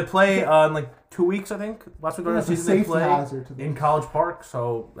 I know, but they play in like 2 weeks. I think last week during Yeah, the it's a season they safety play hazard to them. in College Park.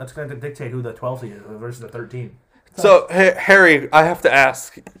 So that's going to dictate who the 12th seed is versus the 13. So Harry, I have to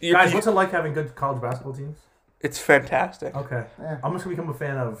ask. Guys, what's it like having good college basketball teams? It's fantastic. Okay, Yeah. I'm just gonna become a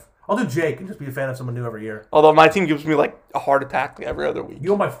fan of. I'll do Jake and just be a fan of someone new every year. Although my team gives me like a heart attack every other week.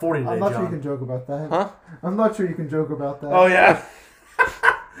 You own by 40 today, I'm not John. sure you can joke about that. Huh? I'm not sure you can joke about that. Oh yeah.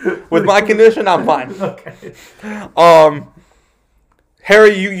 With my condition, I'm fine. Okay.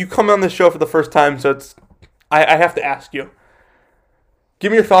 Harry, you come on this show for the first time, so I have to ask you.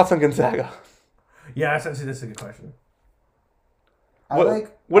 Give me your thoughts on Gonzaga. Yeah, this is a good question.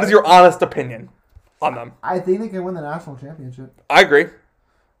 What is your honest opinion on them? I think they can win the national championship. I agree.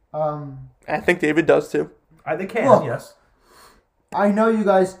 I I think David does too. They can, Look, yes. know you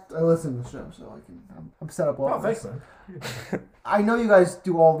guys. I listen to the show, so I'm set up well. Oh, thanks, man. I know you guys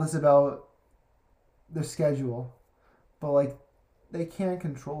do all this about their schedule, but like they can't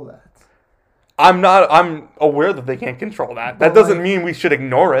control that. I'm aware that they can't control that. That doesn't mean we should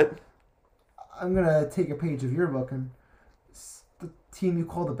ignore it. I'm gonna take a page of your book and the team you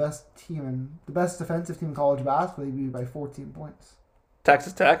call the best team and the best defensive team in college basketball, they beat you by 14 points.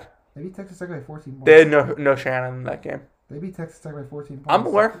 Texas Tech. They beat Texas Tech by 14 points. They had no Shannon in that game. They beat Texas Tech by 14 points. I'm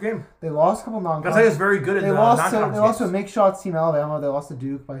aware. Game. They lost a couple non-conference. Gonzaga is very good at They lost to a make shots team Alabama. They lost to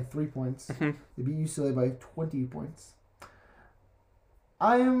Duke by 3 points. Mhm. They beat UCLA by 20 points.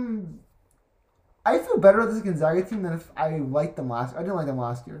 I feel better with this Gonzaga team than if I liked them last. I didn't like them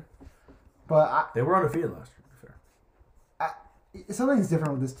last year, but They were undefeated last year, to be fair. something's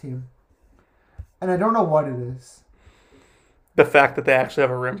different with this team, and I don't know what it is. The fact that they actually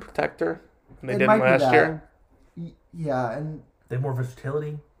have a rim protector and they It didn't might be last that. year. Yeah, and They have more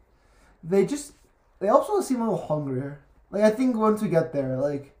versatility. they also seem a little hungrier. Like I think once we get there,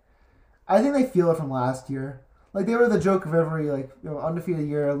 like I think they feel it from last year. Like they were the joke of every undefeated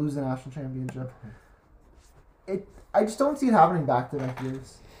year, lose the national championship. I just don't see it happening back to back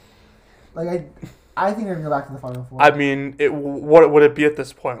years. Like I think they're gonna go back to the Final Four. I mean, what would it be at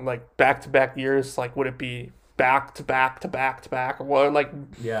this point? Like back to back years? Like would it be back to back to back to back or what? Like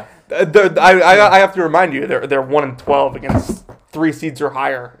Yeah. I have to remind you they're 1-12 against 3 seeds or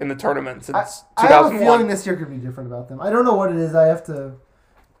higher in the tournament since I have a 2001. feeling this year could be different about them. I don't know what it is. I have to.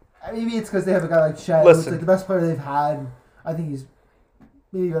 Maybe it's because they have a guy like Shed, who's Listen. like the best player they've had. I think he's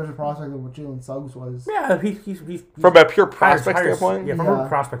maybe a better prospect than what Jalen Suggs was. Yeah, he's From a pure prospect higher- standpoint. Yeah, from a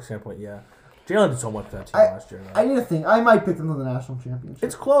prospect standpoint, yeah. Jalen did so much for that team last year. Though. I need to think. I might pick them to the national championship.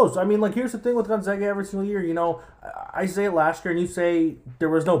 It's close. I mean, like, here's the thing with Gonzaga every single year. You know, I say it last year, and you say there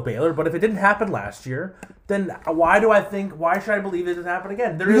was no Baylor, but if it didn't happen last year, then why should I believe it didn't happen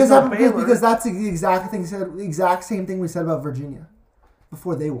again? There is no Baylor. Because that's the exact same thing we said about Virginia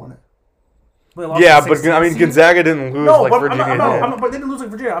before they won it. Yeah, but I mean, Gonzaga didn't lose like Virginia did. But they didn't lose like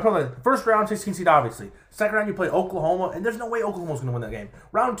Virginia. I'm talking about first round, 16 seed, obviously. Second round, you play Oklahoma, and there's no way Oklahoma's going to win that game.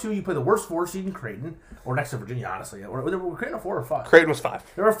 Round 2, you play the worst 4 seed in Creighton, or next to Virginia, honestly. Or were Creighton a 4 or 5? Creighton was 5.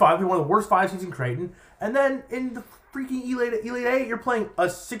 There were 5. You were one of the worst 5 seeds in Creighton, and then in the freaking Elite 8, you're playing a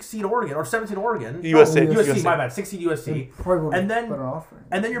 6 seed Oregon or 7 seed Oregon. USC, my bad, 6 seed USC. And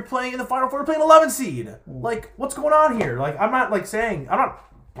then you're playing in the Final Four. You're playing 11 seed. Like, what's going on here? Like, I'm not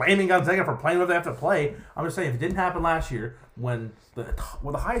blaming Gonzaga for playing what they have to play. I'm just saying, if it didn't happen last year, when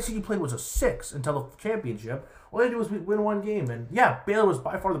the highest seed you played was a 6 until the championship, all they had to do was win 1 game. And yeah, Baylor was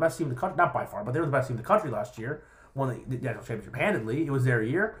by far the best team in the country. Not by far, but they were the best team in the country last year. Won the national championship handedly. It was their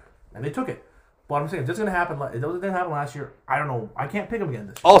year, and they took it. But I'm saying if this is gonna happen, it didn't happen last year. I don't know. I can't pick them again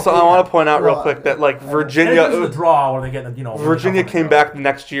this year. Also, I want to point out real quick that like Virginia, and it was a draw where they get Virginia came back the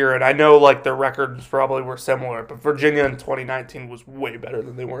next year, and I know like their records probably were similar, but Virginia in 2019 was way better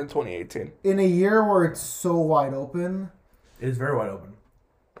than they were in 2018. In a year where it's so wide open, it is very wide open.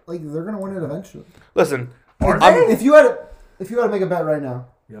 Like they're gonna win it eventually. Listen, if you had to make a bet right now,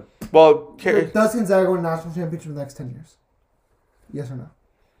 yep. Well, does Gonzaga win a national championship in the next 10 years? Yes or no?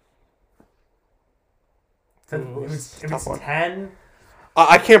 If it's 10,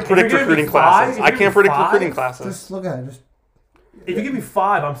 I can't predict recruiting classes. I can't predict recruiting classes. Just look at it. If you give me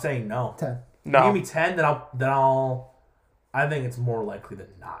 5, I'm saying no. 10. No. If you give me 10, then I'll. I think it's more likely than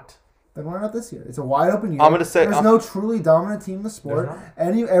not. Then why not this year? It's a wide open year. I'm gonna say there's no truly dominant team in the sport.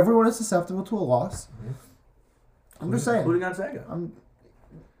 Everyone is susceptible to a loss. Mm-hmm. I'm just saying. Including Gonzaga.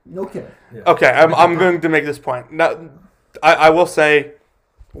 No kidding. Yeah. Okay, I'm going to make this point. Now, I will say,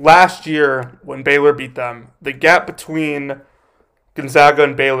 last year when Baylor beat them, the gap between Gonzaga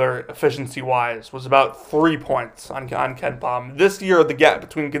and Baylor, efficiency-wise, was about 3 points on KenPom. This year, the gap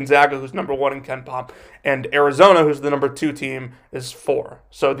between Gonzaga, who's number 1 in KenPom, and Arizona, who's the number 2 team, is 4.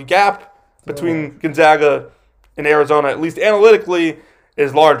 So the gap between Gonzaga and Arizona, at least analytically,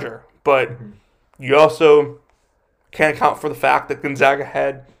 is larger. But you also can't account for the fact that Gonzaga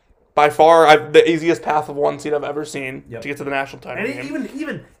had, by far, the easiest path of 1 seed I've ever seen to get to the national title game.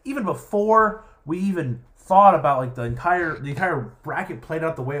 And even before we even thought about like the entire bracket played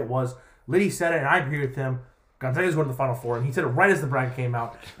out the way it was, Liddy said it, and I agree with him. Gonzaga's going to the Final Four, and he said it right as the bracket came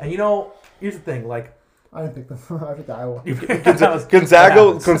out. And here's the thing, like I didn't pick them. I picked Iowa.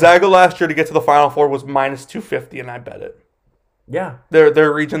 Gonzaga last year to get to the Final Four was minus 250, and I bet it. Yeah,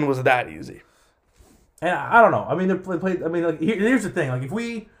 their region was that easy. And I don't know. I mean, they played. I mean, like here's the thing, like if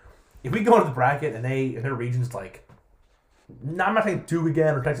we go into the bracket and their region's like, I'm not saying Duke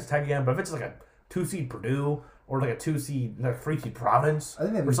again or Texas Tech again, but if it's like a 2-seed Purdue or like a 2-seed, like 3-seed Providence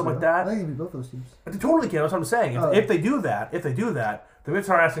or something like that, I think they beat both those teams. They totally can. That's what I'm saying. If they do that, then we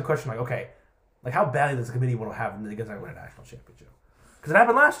start asking the question like, okay, like how badly does the committee want to have the Gonzaga win a national championship? Because it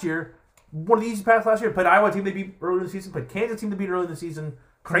happened last year. One of the easy paths last year. Played Iowa team they beat early in the season. Played Kansas team they beat early in the season.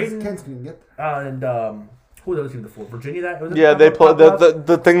 Creighton. Kansas didn't get and who was the other team before? Virginia. They played.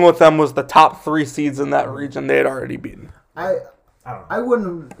 The thing with them was the top 3 seeds in that region they had already beaten. I don't know. I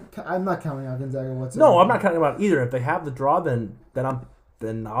wouldn't. I'm not counting out Gonzaga whatsoever. No, I'm not counting out either. If they have the draw, then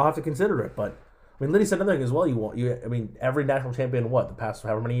I'll have to consider it. But I mean, Liddy said another thing as well. I mean, every national champion, the past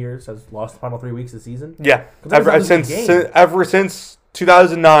however many years has lost the final 3 weeks of the season. Yeah, ever since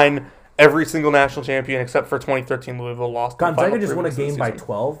 2009. Every single national champion except for 2013 Louisville lost. Gonzaga just won a game by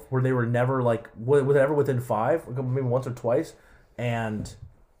 12 where they were never within 5, maybe once or twice. And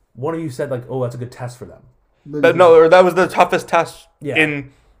one of you said like, "Oh, that's a good test for them." No, that was the toughest test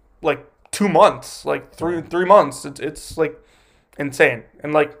in like 2 months, like three months. It's like insane,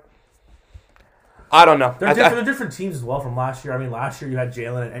 and like I don't know. They're different teams as well from last year. I mean, last year you had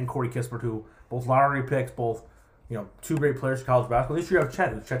Jalen and Corey Kispert, who both lottery picks, both. 2 great players for college basketball. This year you have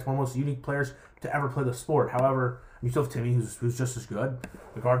Chet. Chet's one of the most unique players to ever play the sport. However, you still have Timmy, who's just as good.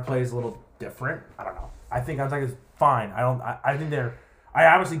 The guard play is a little different. I don't know. I think Gonzaga's fine. I think they're. I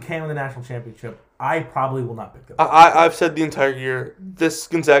obviously can win the national championship. I probably will not pick them. I've said the entire year this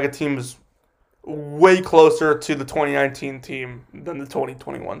Gonzaga team is way closer to the 2019 team than the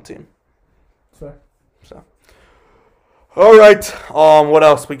 2021 team. Fair. So. All right. What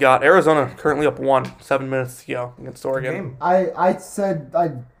else we got? Arizona currently up 1, 7 minutes to go against Oregon. I said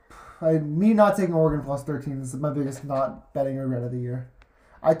me not taking Oregon plus 13 is my biggest not betting regret of the year.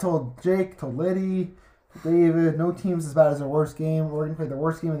 I told Jake, told Liddy, David, no team's as bad as their worst game. Oregon played their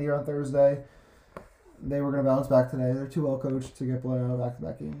worst game of the year on Thursday. They were going to bounce back today. They're too well coached to get blown out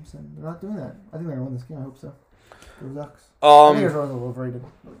back-to-back games, and they're not doing that. I think they're going to win this game. I hope so. Go Ducks. I think Arizona's a little overrated.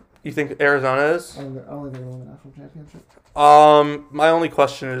 You think Arizona is? I don't think they're going to win the national championship. My only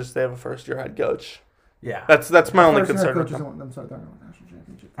question is they have a first-year head coach. Yeah, that's my only concern. I'm sorry, they're going to win the national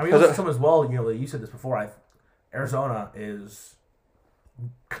championship. I mean, also some as well. You said this before. Arizona is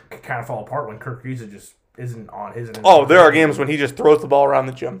kind of fall apart when Kirk Gisa just isn't on his. Oh, there are games when he just throws the ball around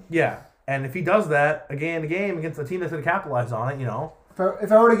the gym. Yeah, and if he does that again and again against a team that's going to capitalize on it,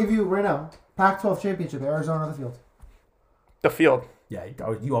 If I were to give you right now, Pac-12 championship, Arizona or the field? The field. Yeah,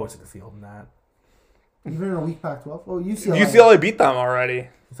 you always hit the field in that. Even in a weak Pac-12? Oh, UCLA. UCLA beat them already.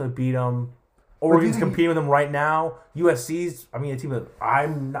 So beat them. Oregon's competing with them right now. USC's, a team that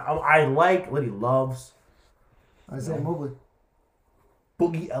I like, Liddy loves. Isaiah Mobley.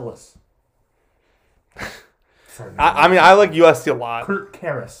 Boogie Ellis. I like USC a lot. Kurt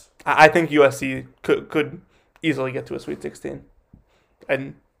Karras. I think USC could easily get to a Sweet 16.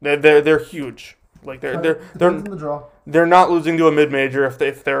 And they're huge. Like Depends on the draw. they're not losing to a mid-major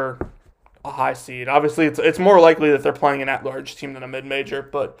if they're a high seed. Obviously, it's more likely that they're playing an at-large team than a mid-major,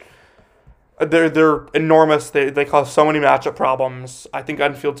 but they're enormous. They cause so many matchup problems. I think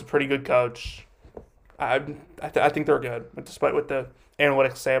Enfield's a pretty good coach. I think they're good, despite what the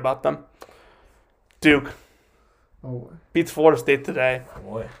analytics say about them. Duke beats Florida State today.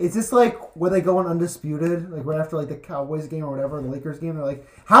 Boy. Is this like where they go on undisputed, like right after like the Cowboys game or whatever, the Lakers game? They're like,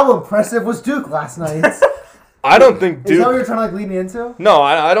 "How impressive was Duke last night?" I don't think Duke. Is that what you're trying to like lead me into? No,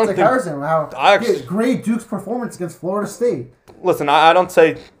 I don't It's like think. Harrison, how great Duke's performance against Florida State. Listen, I don't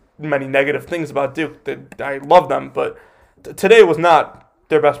say many negative things about Duke. I love them, but today was not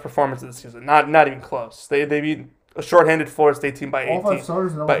their best performance of the season. Not even close. They beat a shorthanded Florida State team by 18. All 5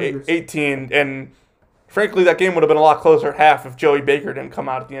 starters and by 18, and frankly, that game would have been a lot closer at half if Joey Baker didn't come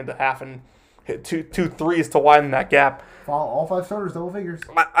out at the end of half and hit two threes to widen that gap. All 5 starters, double figures.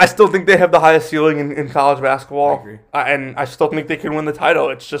 I still think they have the highest ceiling in college basketball. I agree. And I still think they can win the title.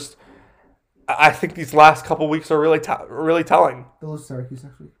 It's just, I think these last couple weeks are really telling. They'll lose to Syracuse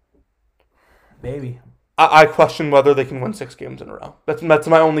next week. Maybe. I question whether they can win 6 games in a row. That's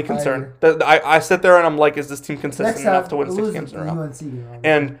my only concern. I sit there and I'm like, is this team consistent enough to win 6 games in a row? UNC game,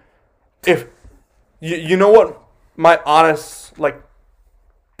 and if you know what my honest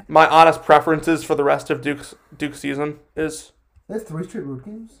preferences for the rest of Duke's season is? They have 3 straight road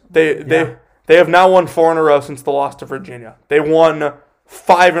games. They have now won 4 in a row since the loss to Virginia. They won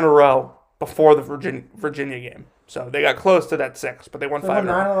 5 in a row before the Virginia game. So they got close to that 6, but they won 5 in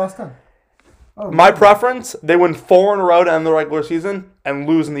a row. 9 out of the last 10. Oh, my preference, they win 4 in a row to end the regular season and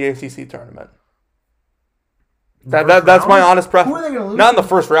lose in the ACC tournament. That's my honest preference. Who are they going to lose? Not in the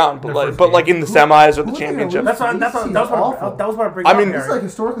first round, but like in the semis or the championship. That was what I bring I up. mean, this is like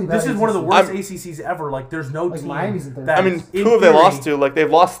historically bad. This is one of the worst ACCs ever. Like, there's no team. Miami's in third. that I mean, in who have they theory- lost to? Like, they've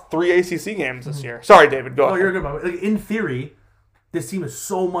lost 3 ACC games this year. Sorry, David, go Oh, ahead. you're good, but like, in theory, this team is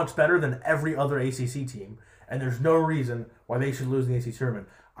so much better than every other ACC team, and there's no reason why they should lose the ACC tournament.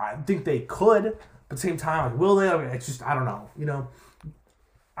 I think they could, but at the same time, like, will they? I mean, it's just, I don't know.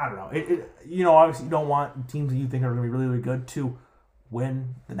 I don't know. Obviously, you don't want teams that you think are going to be really, really good to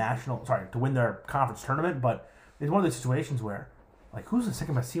win to win their conference tournament, but it's one of those situations where, like, who's the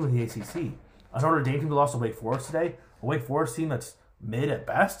second best team in the ACC? A Notre Dame team that lost to Wake Forest today, a Wake Forest team that's mid at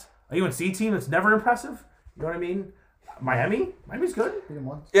best, a UNC team that's never impressive. You know what I mean? Miami's good.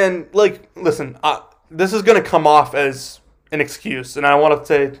 And, like, listen, this is going to come off as an excuse, and I want to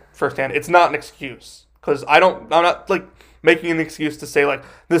say firsthand, it's not an excuse, because I'm not, like, making an excuse to say, like,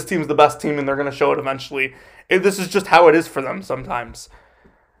 this team's the best team and they're going to show it eventually. This is just how it is for them sometimes.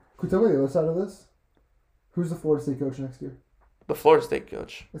 Could you tell me the other side of this? Who's the Florida State coach next year? The Florida State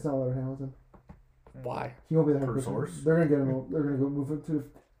coach. It's not Leonard Hamilton. Why? He won't be the head coach. They're going to get him. They're going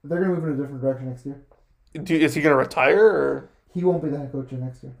to move in a different direction next year. Is he going to retire, or? He won't be the head coach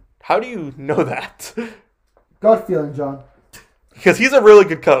next year. How do you know that? Gut feeling, John. Because he's a really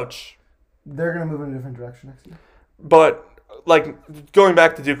good coach. They're going to move in a different direction next year. But, like, going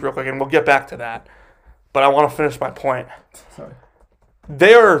back to Duke real quick, and we'll get back to that, but I want to finish my point. Sorry.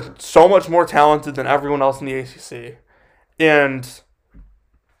 They are so much more talented than everyone else in the ACC. And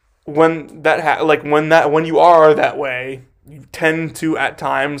when when you are that way, you tend to, at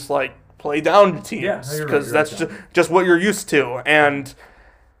times, like, play down to teams. Because that's just what you're used to. And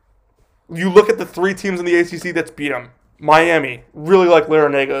you look at the 3 teams in the ACC that's beat them. Miami, really like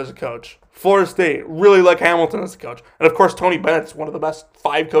Larinaga as a coach. Florida State, really like Hamilton as a coach. And, of course, Tony Bennett's one of the best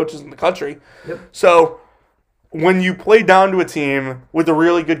 5 coaches in the country. Yep. So when you play down to a team with a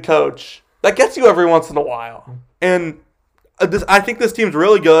really good coach, that gets you every once in a while. And I think this team's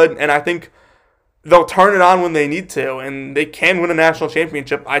really good, and I think they'll turn it on when they need to, and they can win a national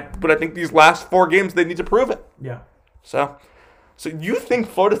championship. But I think these last 4 games, they need to prove it. Yeah. So you think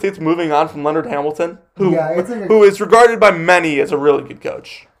Florida State's moving on from Leonard Hamilton, who is regarded by many as a really good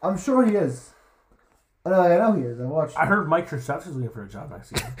coach? I'm sure he is. I know he is. I heard Mike Krzyzewski's looking for a job next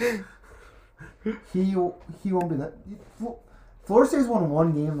season. He won't be that. Florida State's won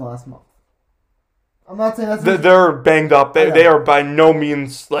 1 game last month. I'm not saying that's... They're banged up. They are by no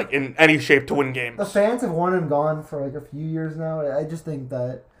means, like, in any shape to win games. The fans have won and gone for, like, a few years now. I just think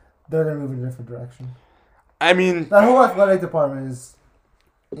that they're going to move in a different direction. I mean... That whole athletic department is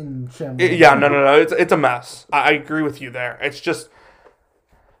in shambles. Yeah, no. It's a mess. I agree with you there. It's just...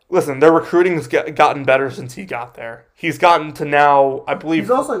 Listen, their recruiting has gotten better since he got there. He's gotten to now, I believe... He's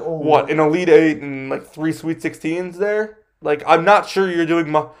also, like, old. An Elite 8 and, like, 3 Sweet 16s there? Like, I'm not sure you're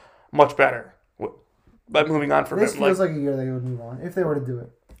doing much better by moving on from him. This feels like a year they would move on, if they were to do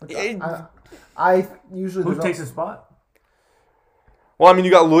it. I usually... Who takes his spot? Well, I mean,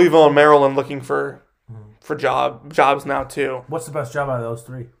 you got Louisville and Maryland looking for jobs now too. What's the best job out of those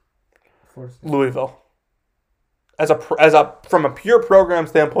three? Florida State. Louisville. From a pure program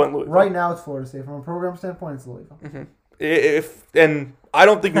standpoint, Louisville. Right now, it's Florida State. From a program standpoint, it's Louisville. And I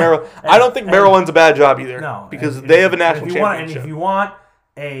don't think Maryland's a bad job either. No, because they have a national And championship. if you want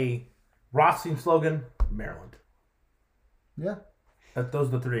a Ross team slogan, Maryland. Yeah. Those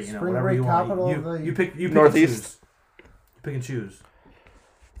are the three. You know, Spring whatever break you capital want. of the You pick Northeast. You pick and choose.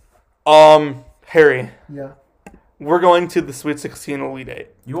 Harry, Yeah. we're going to the Sweet 16 Elite Eight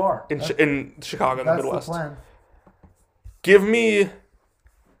You are. in Chicago, in the That's the Midwest. plan. Give me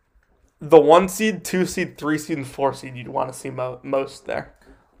the 1 seed, 2 seed, 3 seed, and 4 seed you'd want to see most there.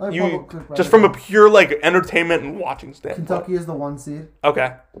 Let me pull up a quick Just from a bracket. pure entertainment and watching standpoint. Kentucky is the 1 seed.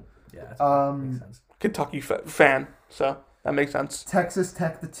 Okay, Yeah. That makes sense. Kentucky fan, so that makes sense. Texas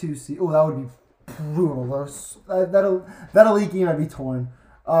Tech the 2 seed. Oh, that would be brutal. That elite game I'd be torn.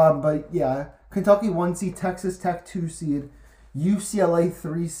 But yeah, Kentucky 1 seed, Texas Tech 2 seed, UCLA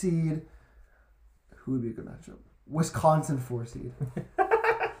 3 seed. Who would be a good matchup? Wisconsin 4 seed.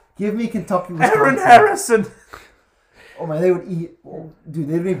 Give me Kentucky, Wisconsin. Aaron Harrison. Oh man, they would eat. Oh, dude,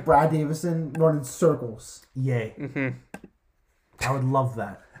 they'd make Brad Davison run in circles. Yay. Mm-hmm. I would love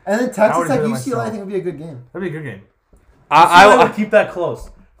that. And then I Texas would Tech do that UCLA, I myself. think would be a good game. That'd be a good game. I would keep that close.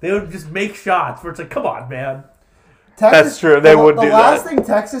 They would just make shots where it's like, come on, man. Texas, That's true, they would do The last that. thing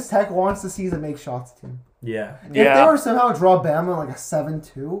Texas Tech wants to see is a make shots team. Yeah. If they Yeah. were to somehow draw Bama like a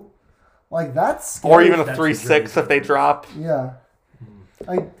 7-2, like that's scary. Or even a That's 3-6 really if they drop. Yeah.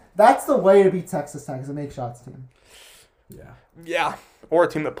 That's the way to beat Texas Tech is a make shots team. Yeah. Yeah. Or a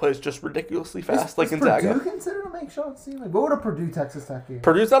team that plays just ridiculously fast, like is Gonzaga. Purdue considered a make shots team? Like, what would a Purdue Texas Tech game?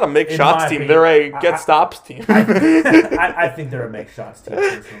 Purdue's not a make In shots my team. opinion, They're a I- get stops team. I think they're a make shots team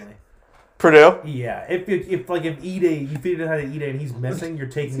personally. Purdue. Yeah. If Ide, you figured out how to Ide and he's missing, you're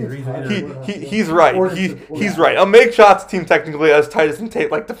taking the reason. He's right. He's right. A make shots team, technically, as Titus and Tate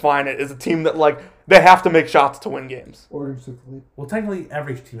like define it, is a team that they have to make shots to win games. Oregon took the lead. Well, technically,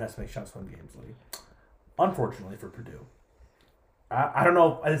 every team has to make shots to win games. Unfortunately for Purdue. I don't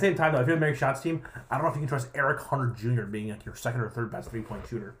know. At the same time, though, if you're a make shots team, I don't know if you can trust Eric Hunter Jr. being your second or third best 3-point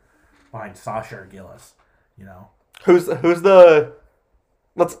shooter behind Sasha or Gillis. You know, Who's the?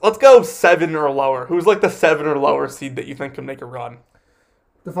 Let's go 7 or lower. Who's the 7 or lower seed that you think can make a run?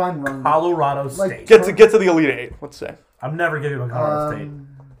 Define run. Colorado Like, State. Get to the Elite Eight. Let's say. I'm never giving up on Colorado State. I'm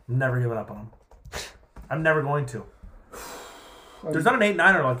never giving up on them. I'm never going to. There's not an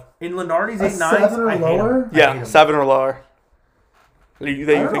 8-9er in Lenardi's A 8-9s. 7 or I hate lower? 'em. I hate Yeah, 'em. 7 or lower. I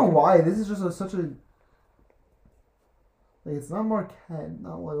don't know why. This is just such a. It's not Marquette,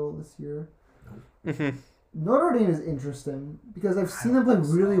 not Loyola this year. Mm-hmm. Notre Dame is interesting because I've seen them play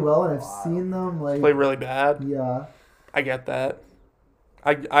really well and I've seen them Play really bad. yeah, I get that.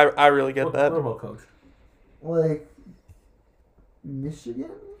 I really get that. What about coach?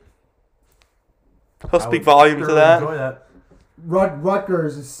 Michigan. He'll speak volume to that. Enjoy that.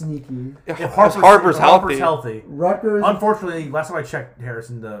 Rutgers is sneaky. If Harper's healthy. healthy. Rutgers. Unfortunately, last time I checked,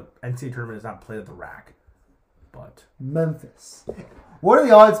 Harrison, the NCAA tournament is not played at the rack. But Memphis. What are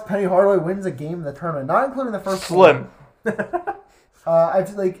the odds Penny Hardaway wins a game in the tournament? Not including the first Slim.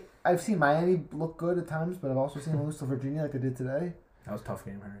 I've seen Miami look good at times, but I've also seen them lose to Virginia like they did today. that was a tough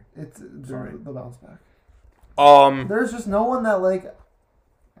game, Harry. They'll bounce back. Um, There's just no one that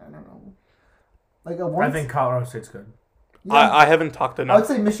I don't know. I think Colorado State's good. Yeah, I haven't talked I enough. would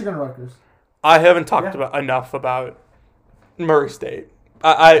say Michigan Rutgers. I haven't talked Yeah. enough about Murray State.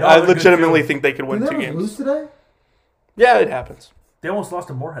 I they're good legitimately too. think they could win Did 2 they almost lose games. today? Yeah, it happens. They almost lost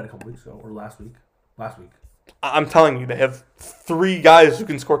to Moorhead a couple weeks ago, or last week. I'm telling you, they have 3 guys who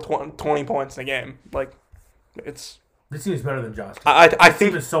can score 20 points in a game. It's. This team is better than Josh's team. I This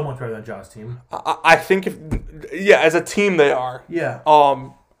think team is so much better than Josh's team. I think as a team they are. Yeah.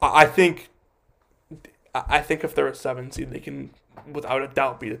 I think if they're a 7 seed, they can without a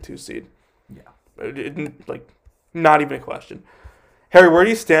doubt beat a 2 seed. Yeah. Not even a question. Harry, where do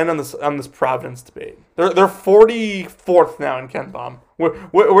you stand on this Providence debate? They're 44th now in KenPom.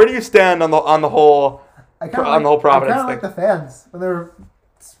 Where do you stand on the whole Providence I thing? like the fans when they're.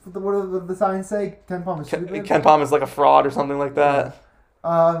 What do the signs say? KenPom is stupid. KenPom is like a fraud or something like that.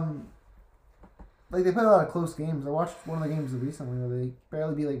 They played a lot of close games. I watched one of the games recently where they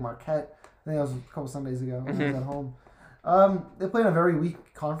barely beat Marquette. I think that was a couple Sundays ago when I was at home. They played in a very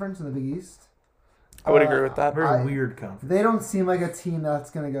weak conference in the Big East. I would agree with that. Very weird conference. They don't seem like a team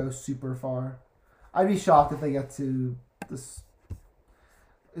that's going to go super far. I'd be shocked if they get to this.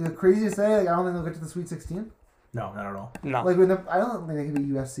 Is it crazy to say? I don't think they'll get to the Sweet 16. No, not at all. No. I don't think they could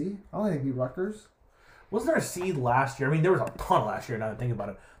be USC. I don't think they could be Rutgers. Wasn't there a seed last year? I mean, there was a ton last year. Now that I think about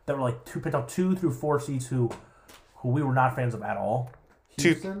it, that were like picked up 2 through 4 seeds who we were not fans of at all.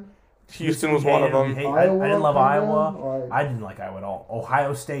 Houston was one of them. I didn't love Iowa. I didn't like Iowa at all.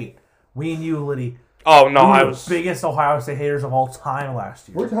 Ohio State. We and you, Liddy. Oh no, we I were was the biggest Ohio State haters of all time last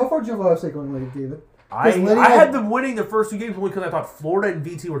year. How far did you have Ohio State going, David? I had them winning the first 2 games only because I thought Florida and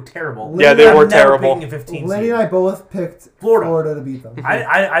VT were terrible. Yeah, they were terrible. Lenny and I both picked Florida to beat them.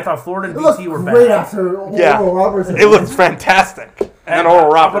 I thought Florida and VT were bad. Great after Oral Roberts. It looked fantastic. And Oral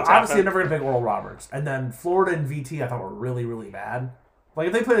Roberts. But honestly, I'm never gonna pick Oral Roberts. And then Florida and VT, I thought were really, really bad. Like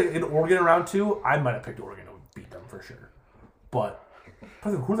if they played in Oregon in round 2, I might have picked Oregon to beat them for sure. But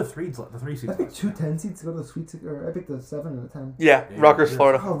who are the 3 seeds? I picked 2 10 seeds to go to the Sweet 16, or I picked a 7 and a 10. Yeah, Rutgers,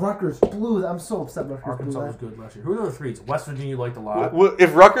 Florida. Oh, Rutgers blew. I'm so upset. Arkansas was good last year. Who are the 3s? West Virginia you liked a lot.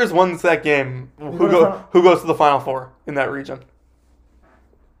 If Rutgers wins that game, who goes to the Final Four in that region?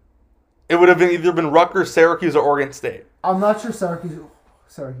 It would have either been Rutgers, Syracuse, or Oregon State. I'm not sure Syracuse.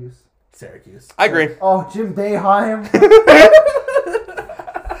 I agree. Oh, Jim Boeheim.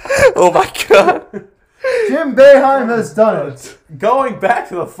 Oh my God. Jim Boeheim has done it. Going back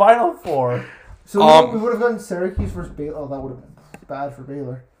to the Final Four. So we would have gotten Syracuse versus Baylor. Oh, that would have been bad for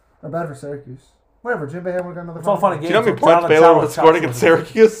Baylor. Or bad for Syracuse. Whatever, Jim Boeheim would have got another. It's all fun and Do games. you know how many points Baylor would have scored against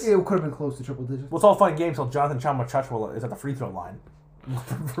Syracuse? It could have been close to triple digits. Well, it's all fun and games until Jonathan Chama is at the free throw line.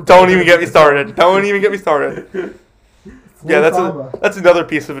 Don't even get me started. Yeah, that's another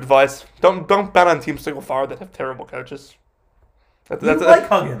piece of advice. Don't bet on Team Single Far that have terrible coaches. You like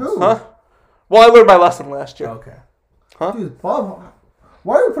Huggins? Huh? Well, I learned my lesson last year. Okay. Huh? Dude,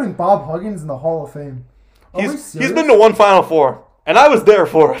 why are we putting Bob Huggins in the Hall of Fame? He's been to 1 Final Four, and I was there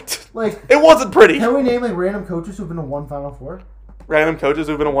for it. Like, it wasn't pretty. Can we name random coaches who've been to 1 Final Four? Random coaches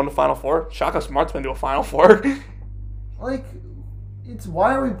who've been to 1 Final Four. Shaka Smart's been to a Final Four. Like,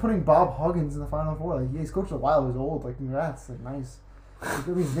 why are we putting Bob Huggins in the Final Four? Like, he's coached a while. He's old. Like, congrats. Like, nice.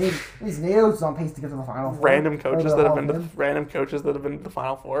 These NATO's on pace to get to the Final Four. Random coaches that have been to the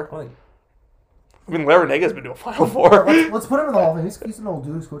Final Four. I mean, Larinaga's been to a Final Four. Let's put him in the Hall of Fame. He's an old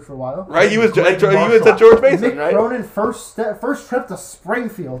dude who's coached for a while. Right? He was at George Mason, Mick right? Cronin, first trip to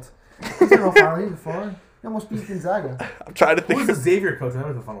Springfield. He's going to Final Four. He almost beat Gonzaga. I'm trying to think. Who was the Xavier coach when they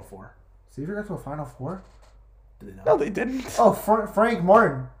went to the Final Four? Xavier got to a Final Four? Did they not? No, they didn't. Oh, Frank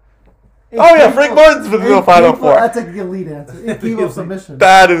Martin. Frank Martin's been to the Final Four. That's a good lead answer. Incapable submission.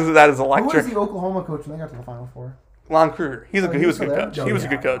 That is electric. Who was the Oklahoma coach when they got to the Final Four? Lon Kruger. He was a good coach. He was a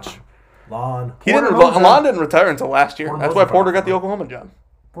good coach. Lon. Lon didn't retire until last year. That's why Porter got the Oklahoma job.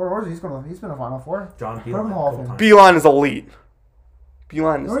 Porter, he's been a Final Four. John Put him in the Hall of Fame. Beeline is elite.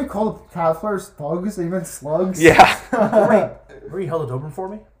 Beeline is. You already called Cavaliers thugs. They meant slugs. Yeah. Were you held a Dobrin for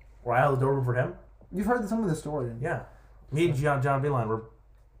me? Or I held a Dobrin for him? You've heard some of the story. Yeah. Me and John Beeline were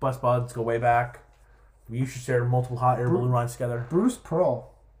best buds, go way back. We used to share multiple hot air balloon rides together. Bruce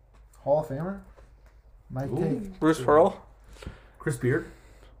Pearl, Hall of Famer. Mike Tate. Bruce Pearl. Chris Beard.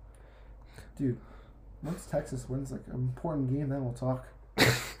 Dude, once Texas wins like an important game, then we'll talk.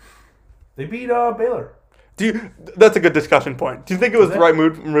 They beat Baylor. That's a good discussion point. Do you think it was the right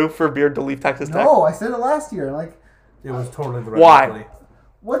move for Beard to leave Texas Tech? No, I said it last year. Like, it was totally the right move. Why?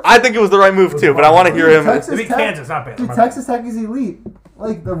 What? I think it was the right move too, but I want to hear him. They beat Kansas, not Baylor. Dude, Texas Tech is elite.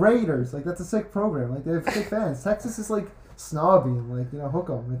 Like the Raiders, like that's a sick program. Like they have sick fans. Texas is like snobby and like hook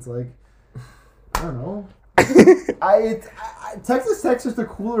 'em. It's like I don't know. Texas Tech's just a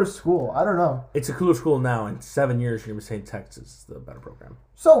cooler school. I don't know. It's a cooler school now. In 7 years, you're going to be saying Texas is the better program.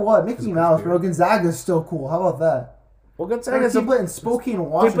 So what? Mickey Mouse, bro. Gonzaga's still cool. How about that? Well, Gonzaga's playing Spokane,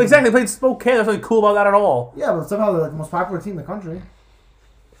 Washington. Exactly, they played Spokane. There's nothing cool about that at all. Yeah, but somehow they're like the most popular team in the country.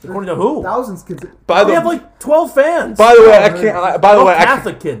 According to who? Thousands kids. They have like 12 fans. By the way, I can't. By the way,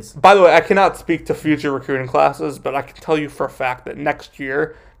 Catholic kids. By the way, I cannot speak to future recruiting classes, but I can tell you for a fact that next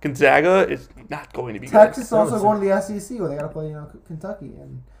year Gonzaga is not going to be Texas good. also going to the SEC where they got to play, Kentucky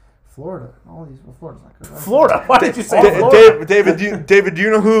and Florida. All these, Florida's not good. Right? Florida. Why did you say Florida? David, do you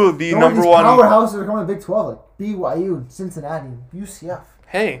know who the number one powerhouses are coming to Big 12 like BYU, Cincinnati, UCF?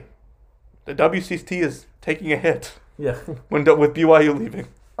 Hey, the WCT is taking a hit. Yeah. With BYU leaving.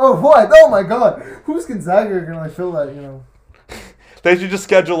 Oh what? Oh my God! Who's Gonzaga gonna fill that? They should just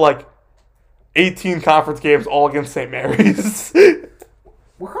schedule like 18 conference games all against St. Mary's.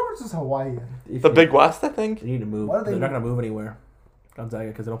 What conference is Hawaii in? The Big West, I think. They need to move. They're not going to move anywhere. Gonzaga,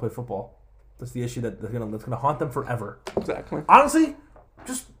 because they don't play football. That's the issue that's going to haunt them forever. Exactly. Honestly,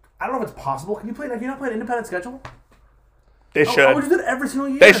 I don't know if it's possible. Can you not play an independent schedule? They should. Oh, we just do it every single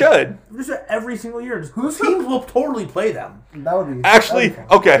year. They should. We just do it every single year. Whose teams will totally play them? That would be actually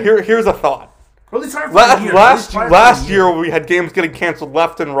okay. Here's a thought. Last year we had games getting canceled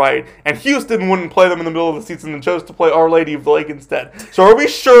left and right, and Houston wouldn't play them in the middle of the season and chose to play Our Lady of the Lake instead. So are we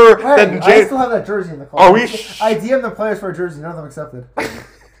sure that I still have that jersey in the car. I DM'd the players for a jersey. None of them accepted.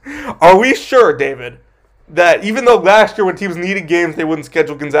 Are we sure, David, that even though last year when teams needed games, they wouldn't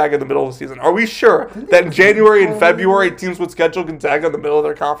schedule Gonzaga in the middle of the season? Are we sure that in January and February teams would schedule Gonzaga in the middle of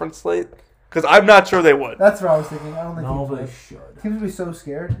their conference slate? Because I'm not sure they would. That's what I was thinking. I don't think teams would. Should. Teams would be so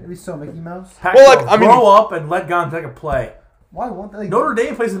scared. It'd be so Mickey Mouse. Grow up and let Gonzaga play. Why won't they? Notre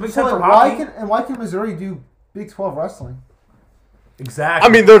Dame plays the Big Ten for hockey. Why can Missouri do Big 12 wrestling? Exactly.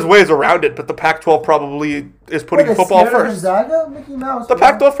 I mean, there's ways around it, but the Pac-12 probably is putting football first. Gonzaga? Mickey Mouse. The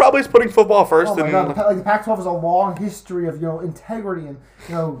Pac-12 probably is putting football first. Oh my God. The Pac-12 has a long history of integrity and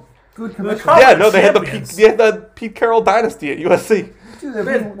good commission. Yeah, no, they had the Pete Carroll dynasty at USC. Dude,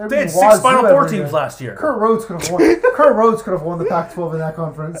 they had 6 Final Four teams last year. Kurt Rhodes could have won. Kurt Rhodes could have won the Pac-12 in that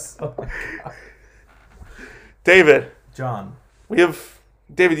conference. Oh my God. David. John. We have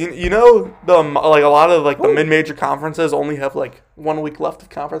David. You know a lot of the mid-major conferences only have 1 week left of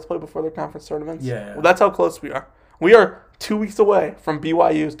conference play before their conference tournaments. Yeah. Well, that's how close we are. We are 2 weeks away from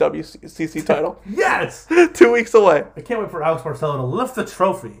BYU's WCC title. Yes. 2 weeks away. I can't wait for Alex Marcello to lift the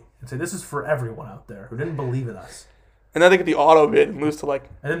trophy and say this is for everyone out there who didn't believe in us. And then they get the auto bid and lose to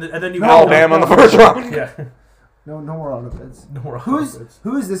and then you Alabama in the first round. Yeah. No more auto bids. No more auto bids.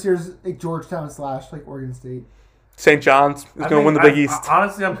 Who's this year's Georgetown / Oregon State? St. John's is going to win the Big East.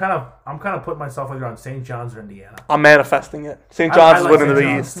 Honestly, I'm kind of putting myself either on St. John's or Indiana. I'm manifesting it. St. John's is winning the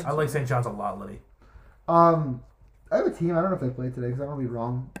Big East. I like St. John's a lot, Liddy. I have a team. I don't know if they played today because I don't want to be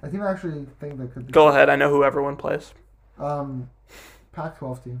wrong. A team I actually think that could be. Go ahead. I know who everyone plays.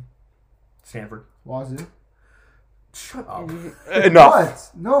 Pac-12 team. Stanford. Wazoo. Shut up. Enough.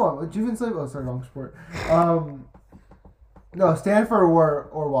 What? No, Juven Slave. Oh, sorry, wrong sport. No, Stanford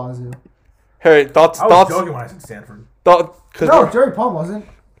or Wazoo. Harry, thoughts? I was joking when I said Stanford. No, Jerry Palm wasn't.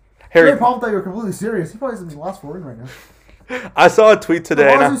 Jerry Palm thought you were completely serious. He probably isn't the last 4 in right now. I saw a tweet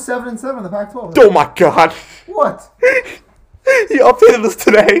today. Wazoo's 7-7 in the Pac-12. Oh my God! What? He updated this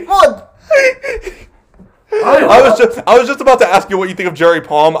today. What? I was just about to ask you what you think of Jerry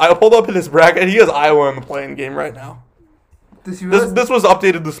Palm. I pulled up in his bracket. He has Iowa in the playing game right now. This was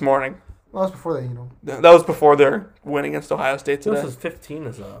updated this morning. Well, that was before That was before their win against Ohio State today. This is 15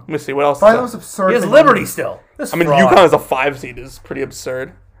 as a. Let me see what else. Probably the most absurd. He has Liberty still. UConn as a 5 seed is pretty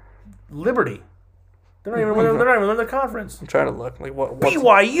absurd. Liberty. They're not even in the conference. I'm trying to look what.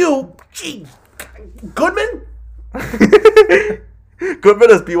 BYU. Gee, Goodman. Goodman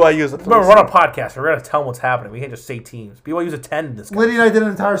as BYU is a 3 Remember, we're on a podcast. We're gonna tell them what's happening. We can't just say teams. BYU's a 10 in this. Liddy and I did an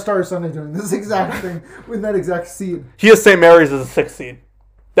entire Starter Sunday doing this exact thing with that exact seed. He has St. Mary's as a 6 seed.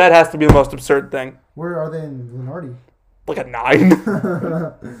 That has to be the most absurd thing. Where are they in Lenardi? Like a 9.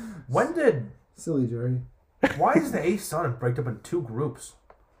 When did silly Jerry? Why is the A-Sun break up in 2 groups?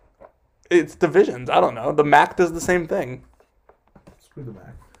 It's divisions. I don't know. The MAC does the same thing. Screw the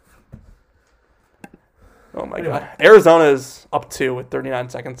MAC. Oh my God. Arizona is up 2 with 39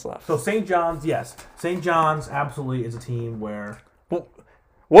 seconds left. So St. John's, yes. St. John's absolutely is a team where.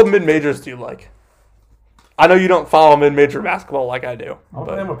 What mid-majors do you like? I know you don't follow mid-major basketball like I do. I'm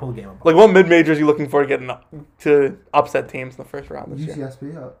going to pull the game up. What mid-majors are you looking for to upset teams in the first round this year?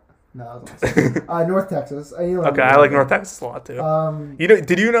 UCSB? No, North Texas. Okay, I like North Texas a lot too.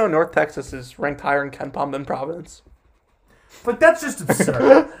 Did you know North Texas is ranked higher in KenPom than Providence? But that's just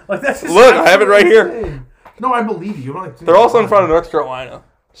absurd. That's just look, I have it right here. No, I believe you. They're also in front of North Carolina.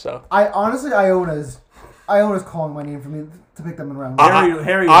 So Iona's calling my name for me to pick them in round.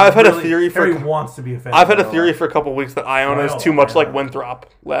 Harry wants to be a fan. I've had a theory for a couple of weeks that Iona is too much like Winthrop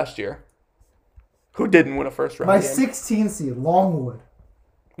last year, who didn't win a first round. My game. 16 seed, Longwood.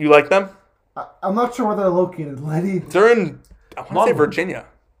 You like them? I'm not sure where they're located, Letty. They're in, I want to say Virginia.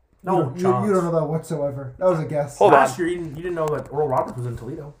 No, you don't know that whatsoever. That was a guess. Last year, you didn't know that Oral Roberts was in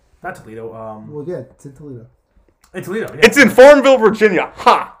Toledo. Not Toledo. Well, yeah, it's in Toledo. In Toledo, yeah. It's in Farmville, Virginia.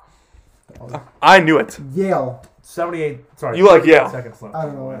 Ha! I knew it. Yale. 78. Sorry. You like Yale? Seconds left. I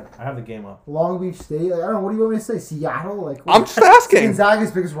don't know. I have the game up. Long Beach State. I don't know. What do you want me to say? Seattle? I'm just asking.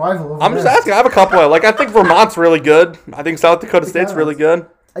 Gonzaga's biggest rival. I'm just asking. I have a couple. I think Vermont's really good. I think South Dakota State's really good.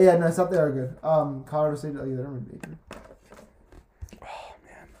 Yeah, no, South they are good. Colorado State. Oh, yeah, they're really good. Oh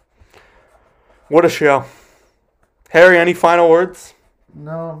man, what a show. Harry, any final words?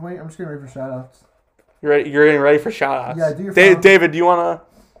 No, I'm waiting. I'm just getting ready for shoutouts. You're getting ready for shoutouts. Yeah, do your David, do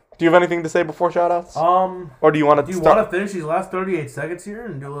you have anything to say before shoutouts? Or do you want to finish these last 38 seconds here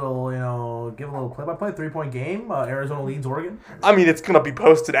and do a little, give a little play-by-play 3-point game? Arizona leads Oregon. I mean, it's gonna be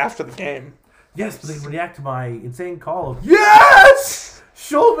posted after the game. Yes, but they react to my insane call of yes.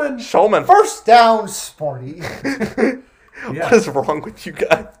 Schulman. First down, Sporty. What is wrong with you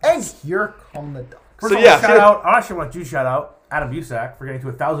guys? And here come the Ducks. First of all, shout out. I actually want you to shout out Adam Busak for getting to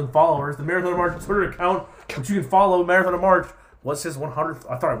 1,000 followers. The Marathon of March Twitter account, which you can follow, Marathon of March, was his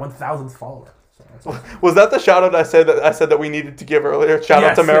 1,000th follower. So was that the shout out I said that we needed to give earlier? Shout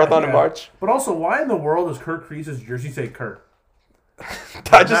out to Marathon in March. But also, why in the world does Kurt Kreese's jersey say Kurt?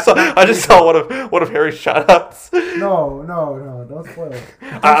 I just saw one of Harry's shout outs. No, don't spoil it.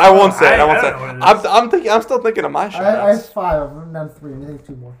 I won't say it. I'm still thinking of my shout outs. I have 5, and then 3, and I think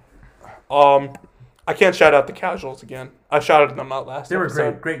 2 more. I can't shout out the Casuals again. I shouted them out last episode. They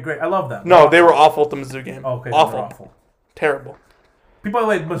were great. I love them. No, they were awful at the Mizzou game. Oh, okay, awful. Terrible. People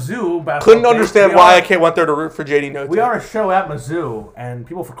like Mizzou basketball. Couldn't understand why I went there to root for JD Nolte. We are a show at Mizzou, and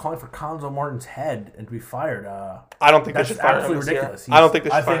people for calling for Conzo Martin's head and to be fired. I don't think they should fire him. Absolutely ridiculous. I don't think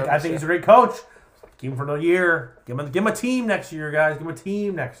they should fire him. I think he's a great coach. Keep him for another year. Give him a team next year, guys. Give him a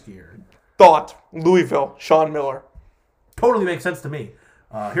team next year. Thought Louisville, Sean Miller. Totally makes sense to me.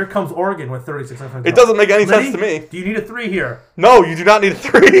 Here comes Oregon with 36 seconds. It doesn't make any sense to me. Do you need a 3 here? No, you do not need a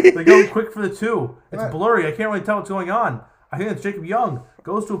 3. They go quick for the 2. It's blurry. I can't really tell what's going on. I think it's Jacob Young.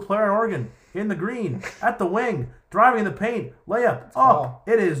 Goes to a player in Oregon. In the green. At the wing. Driving in the paint. Layup. Up. Oh.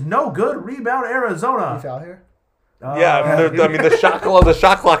 It is no good. Rebound Arizona. You foul here? The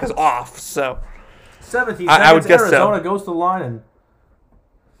shot clock is off. So 17 seconds. I would guess Arizona so. goes to the line, and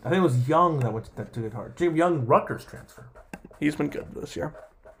I think it was Young that took it hard. Jacob Young, Rutgers transfer. He's been good this year.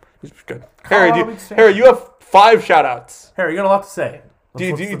 He's been good. Harry, you have 5 shout-outs. Harry, you got a lot to say. Do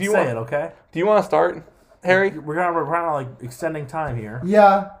you okay? Do you want to start, Harry? We're kind of like extending time here.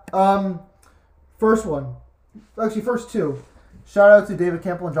 Yeah. First one. Actually, first 2. Shout out to David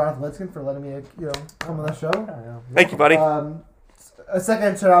Campbell and Jonathan Lidskin for letting me, come on the show. Thank you, buddy. A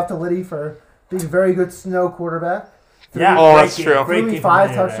second shout out to Liddy for being a very good snow quarterback. That's true. Threw me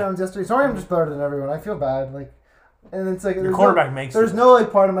 5 touchdowns yesterday. Sorry, I'm just better than everyone. I feel bad. And it's like your quarterback makes. There's no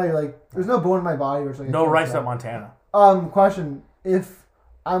part of my there's no bone in my body where it's no rice at Montana. Question: if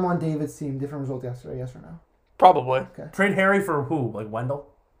I'm on David's team, different result yesterday, yes or no? Probably. Okay. Trade Harry for who? Like Wendell?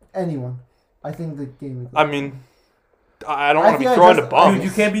 Anyone. I think the game. I mean, I don't want to be throwing to bums. Dude,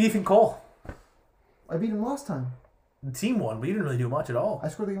 you can't beat Ethan Cole. I beat him last time. The team won, but you didn't really do much at all. I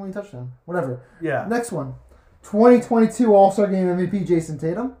scored the game-winning touchdown. Whatever. Yeah. Next one. 2022 All-Star Game MVP Jason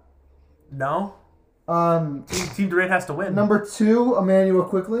Tatum. No. Team Durant has to win. Number 2, Emmanuel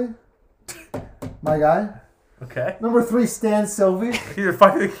Quickly. My guy. Okay. Number 3, Stan Sylvie. These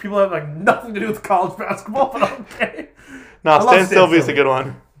are people that have nothing to do with college basketball, but okay. No, Stan Sylvie's a good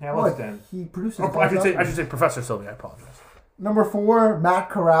one. Yeah, I love Stan. He produces. I should say Professor Sylvie. I apologize. Number 4,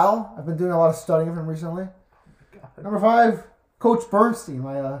 Matt Corral. I've been doing a lot of studying of him recently. Number 5, Coach Bernstein.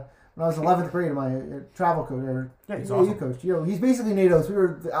 When I was 11th grade, my travel coach or he's awesome. coach. He's basically NATO's. We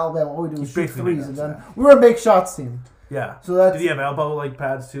were the Alabama. All we do was shoot threes, and then yeah. we were a make shots team. Yeah. So that's. Did he have elbow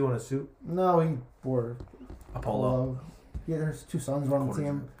pads too on his suit? No, he wore a polo. Yeah, there's 2 sons running the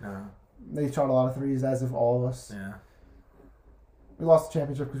team. No. They shot a lot of threes, as if all of us. Yeah. We lost the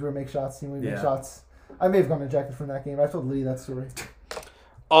championship because we were a make shots team. We made shots. I may have gotten ejected from that game. I told Lee that story.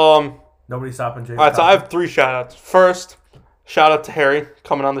 Nobody's stopping Jay. All right, so I have 3 shout-outs. First, shout out to Harry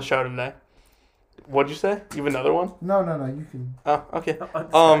coming on the show today. What'd you say? You have another one? No, you can. Oh, okay.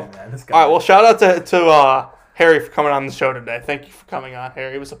 All right, well, shout out to Harry for coming on the show today. Thank you for coming on,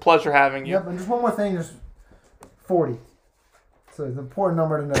 Harry. It was a pleasure having you. Yep, and just one more thing. There's 40. So it's an important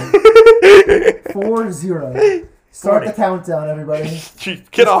number to know. 40. Start the countdown, everybody.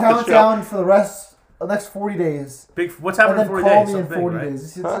 Get off the show. Countdown for the next 40 days. What's happening in 40 days? And then call me in 40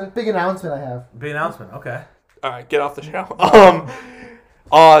 days. It's a big announcement I have. Big announcement, okay. All right, get off the show.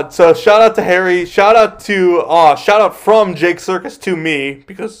 So shout out to Harry. Shout out from Jake Circus to me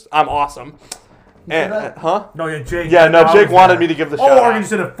because I'm awesome. Huh? No, yeah, Jake. Yeah, no, Jake wanted me to give the shout out. Oregon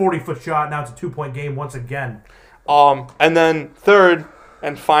did a 40-foot shot. Now it's a 2-point game once again. And then third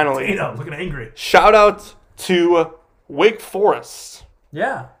and finally, looking angry. Shout out to Wake Forest.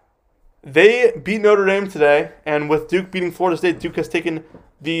 Yeah. They beat Notre Dame today, and with Duke beating Florida State, Duke has taken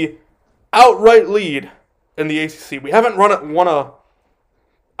the outright lead in the ACC. We haven't won a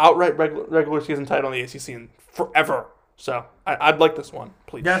outright regular season title in the ACC in forever. So I'd like this one,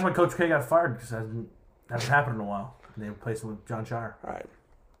 please. Yeah, that's why Coach K got fired because it hasn't happened in a while. They replaced him with John Shire. All right.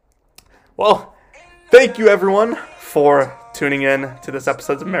 Well, thank you everyone for tuning in to this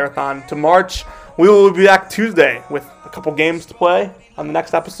episode of Marathon to March. We will be back Tuesday with a couple games to play on the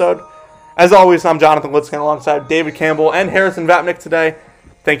next episode. As always, I'm Jonathan Lidskin alongside David Campbell and Harrison Vapnick today.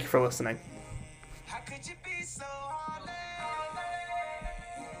 Thank you for listening. How could you be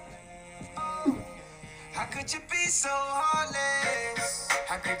so heartless?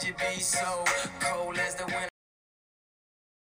 How could you be so cold as the winter?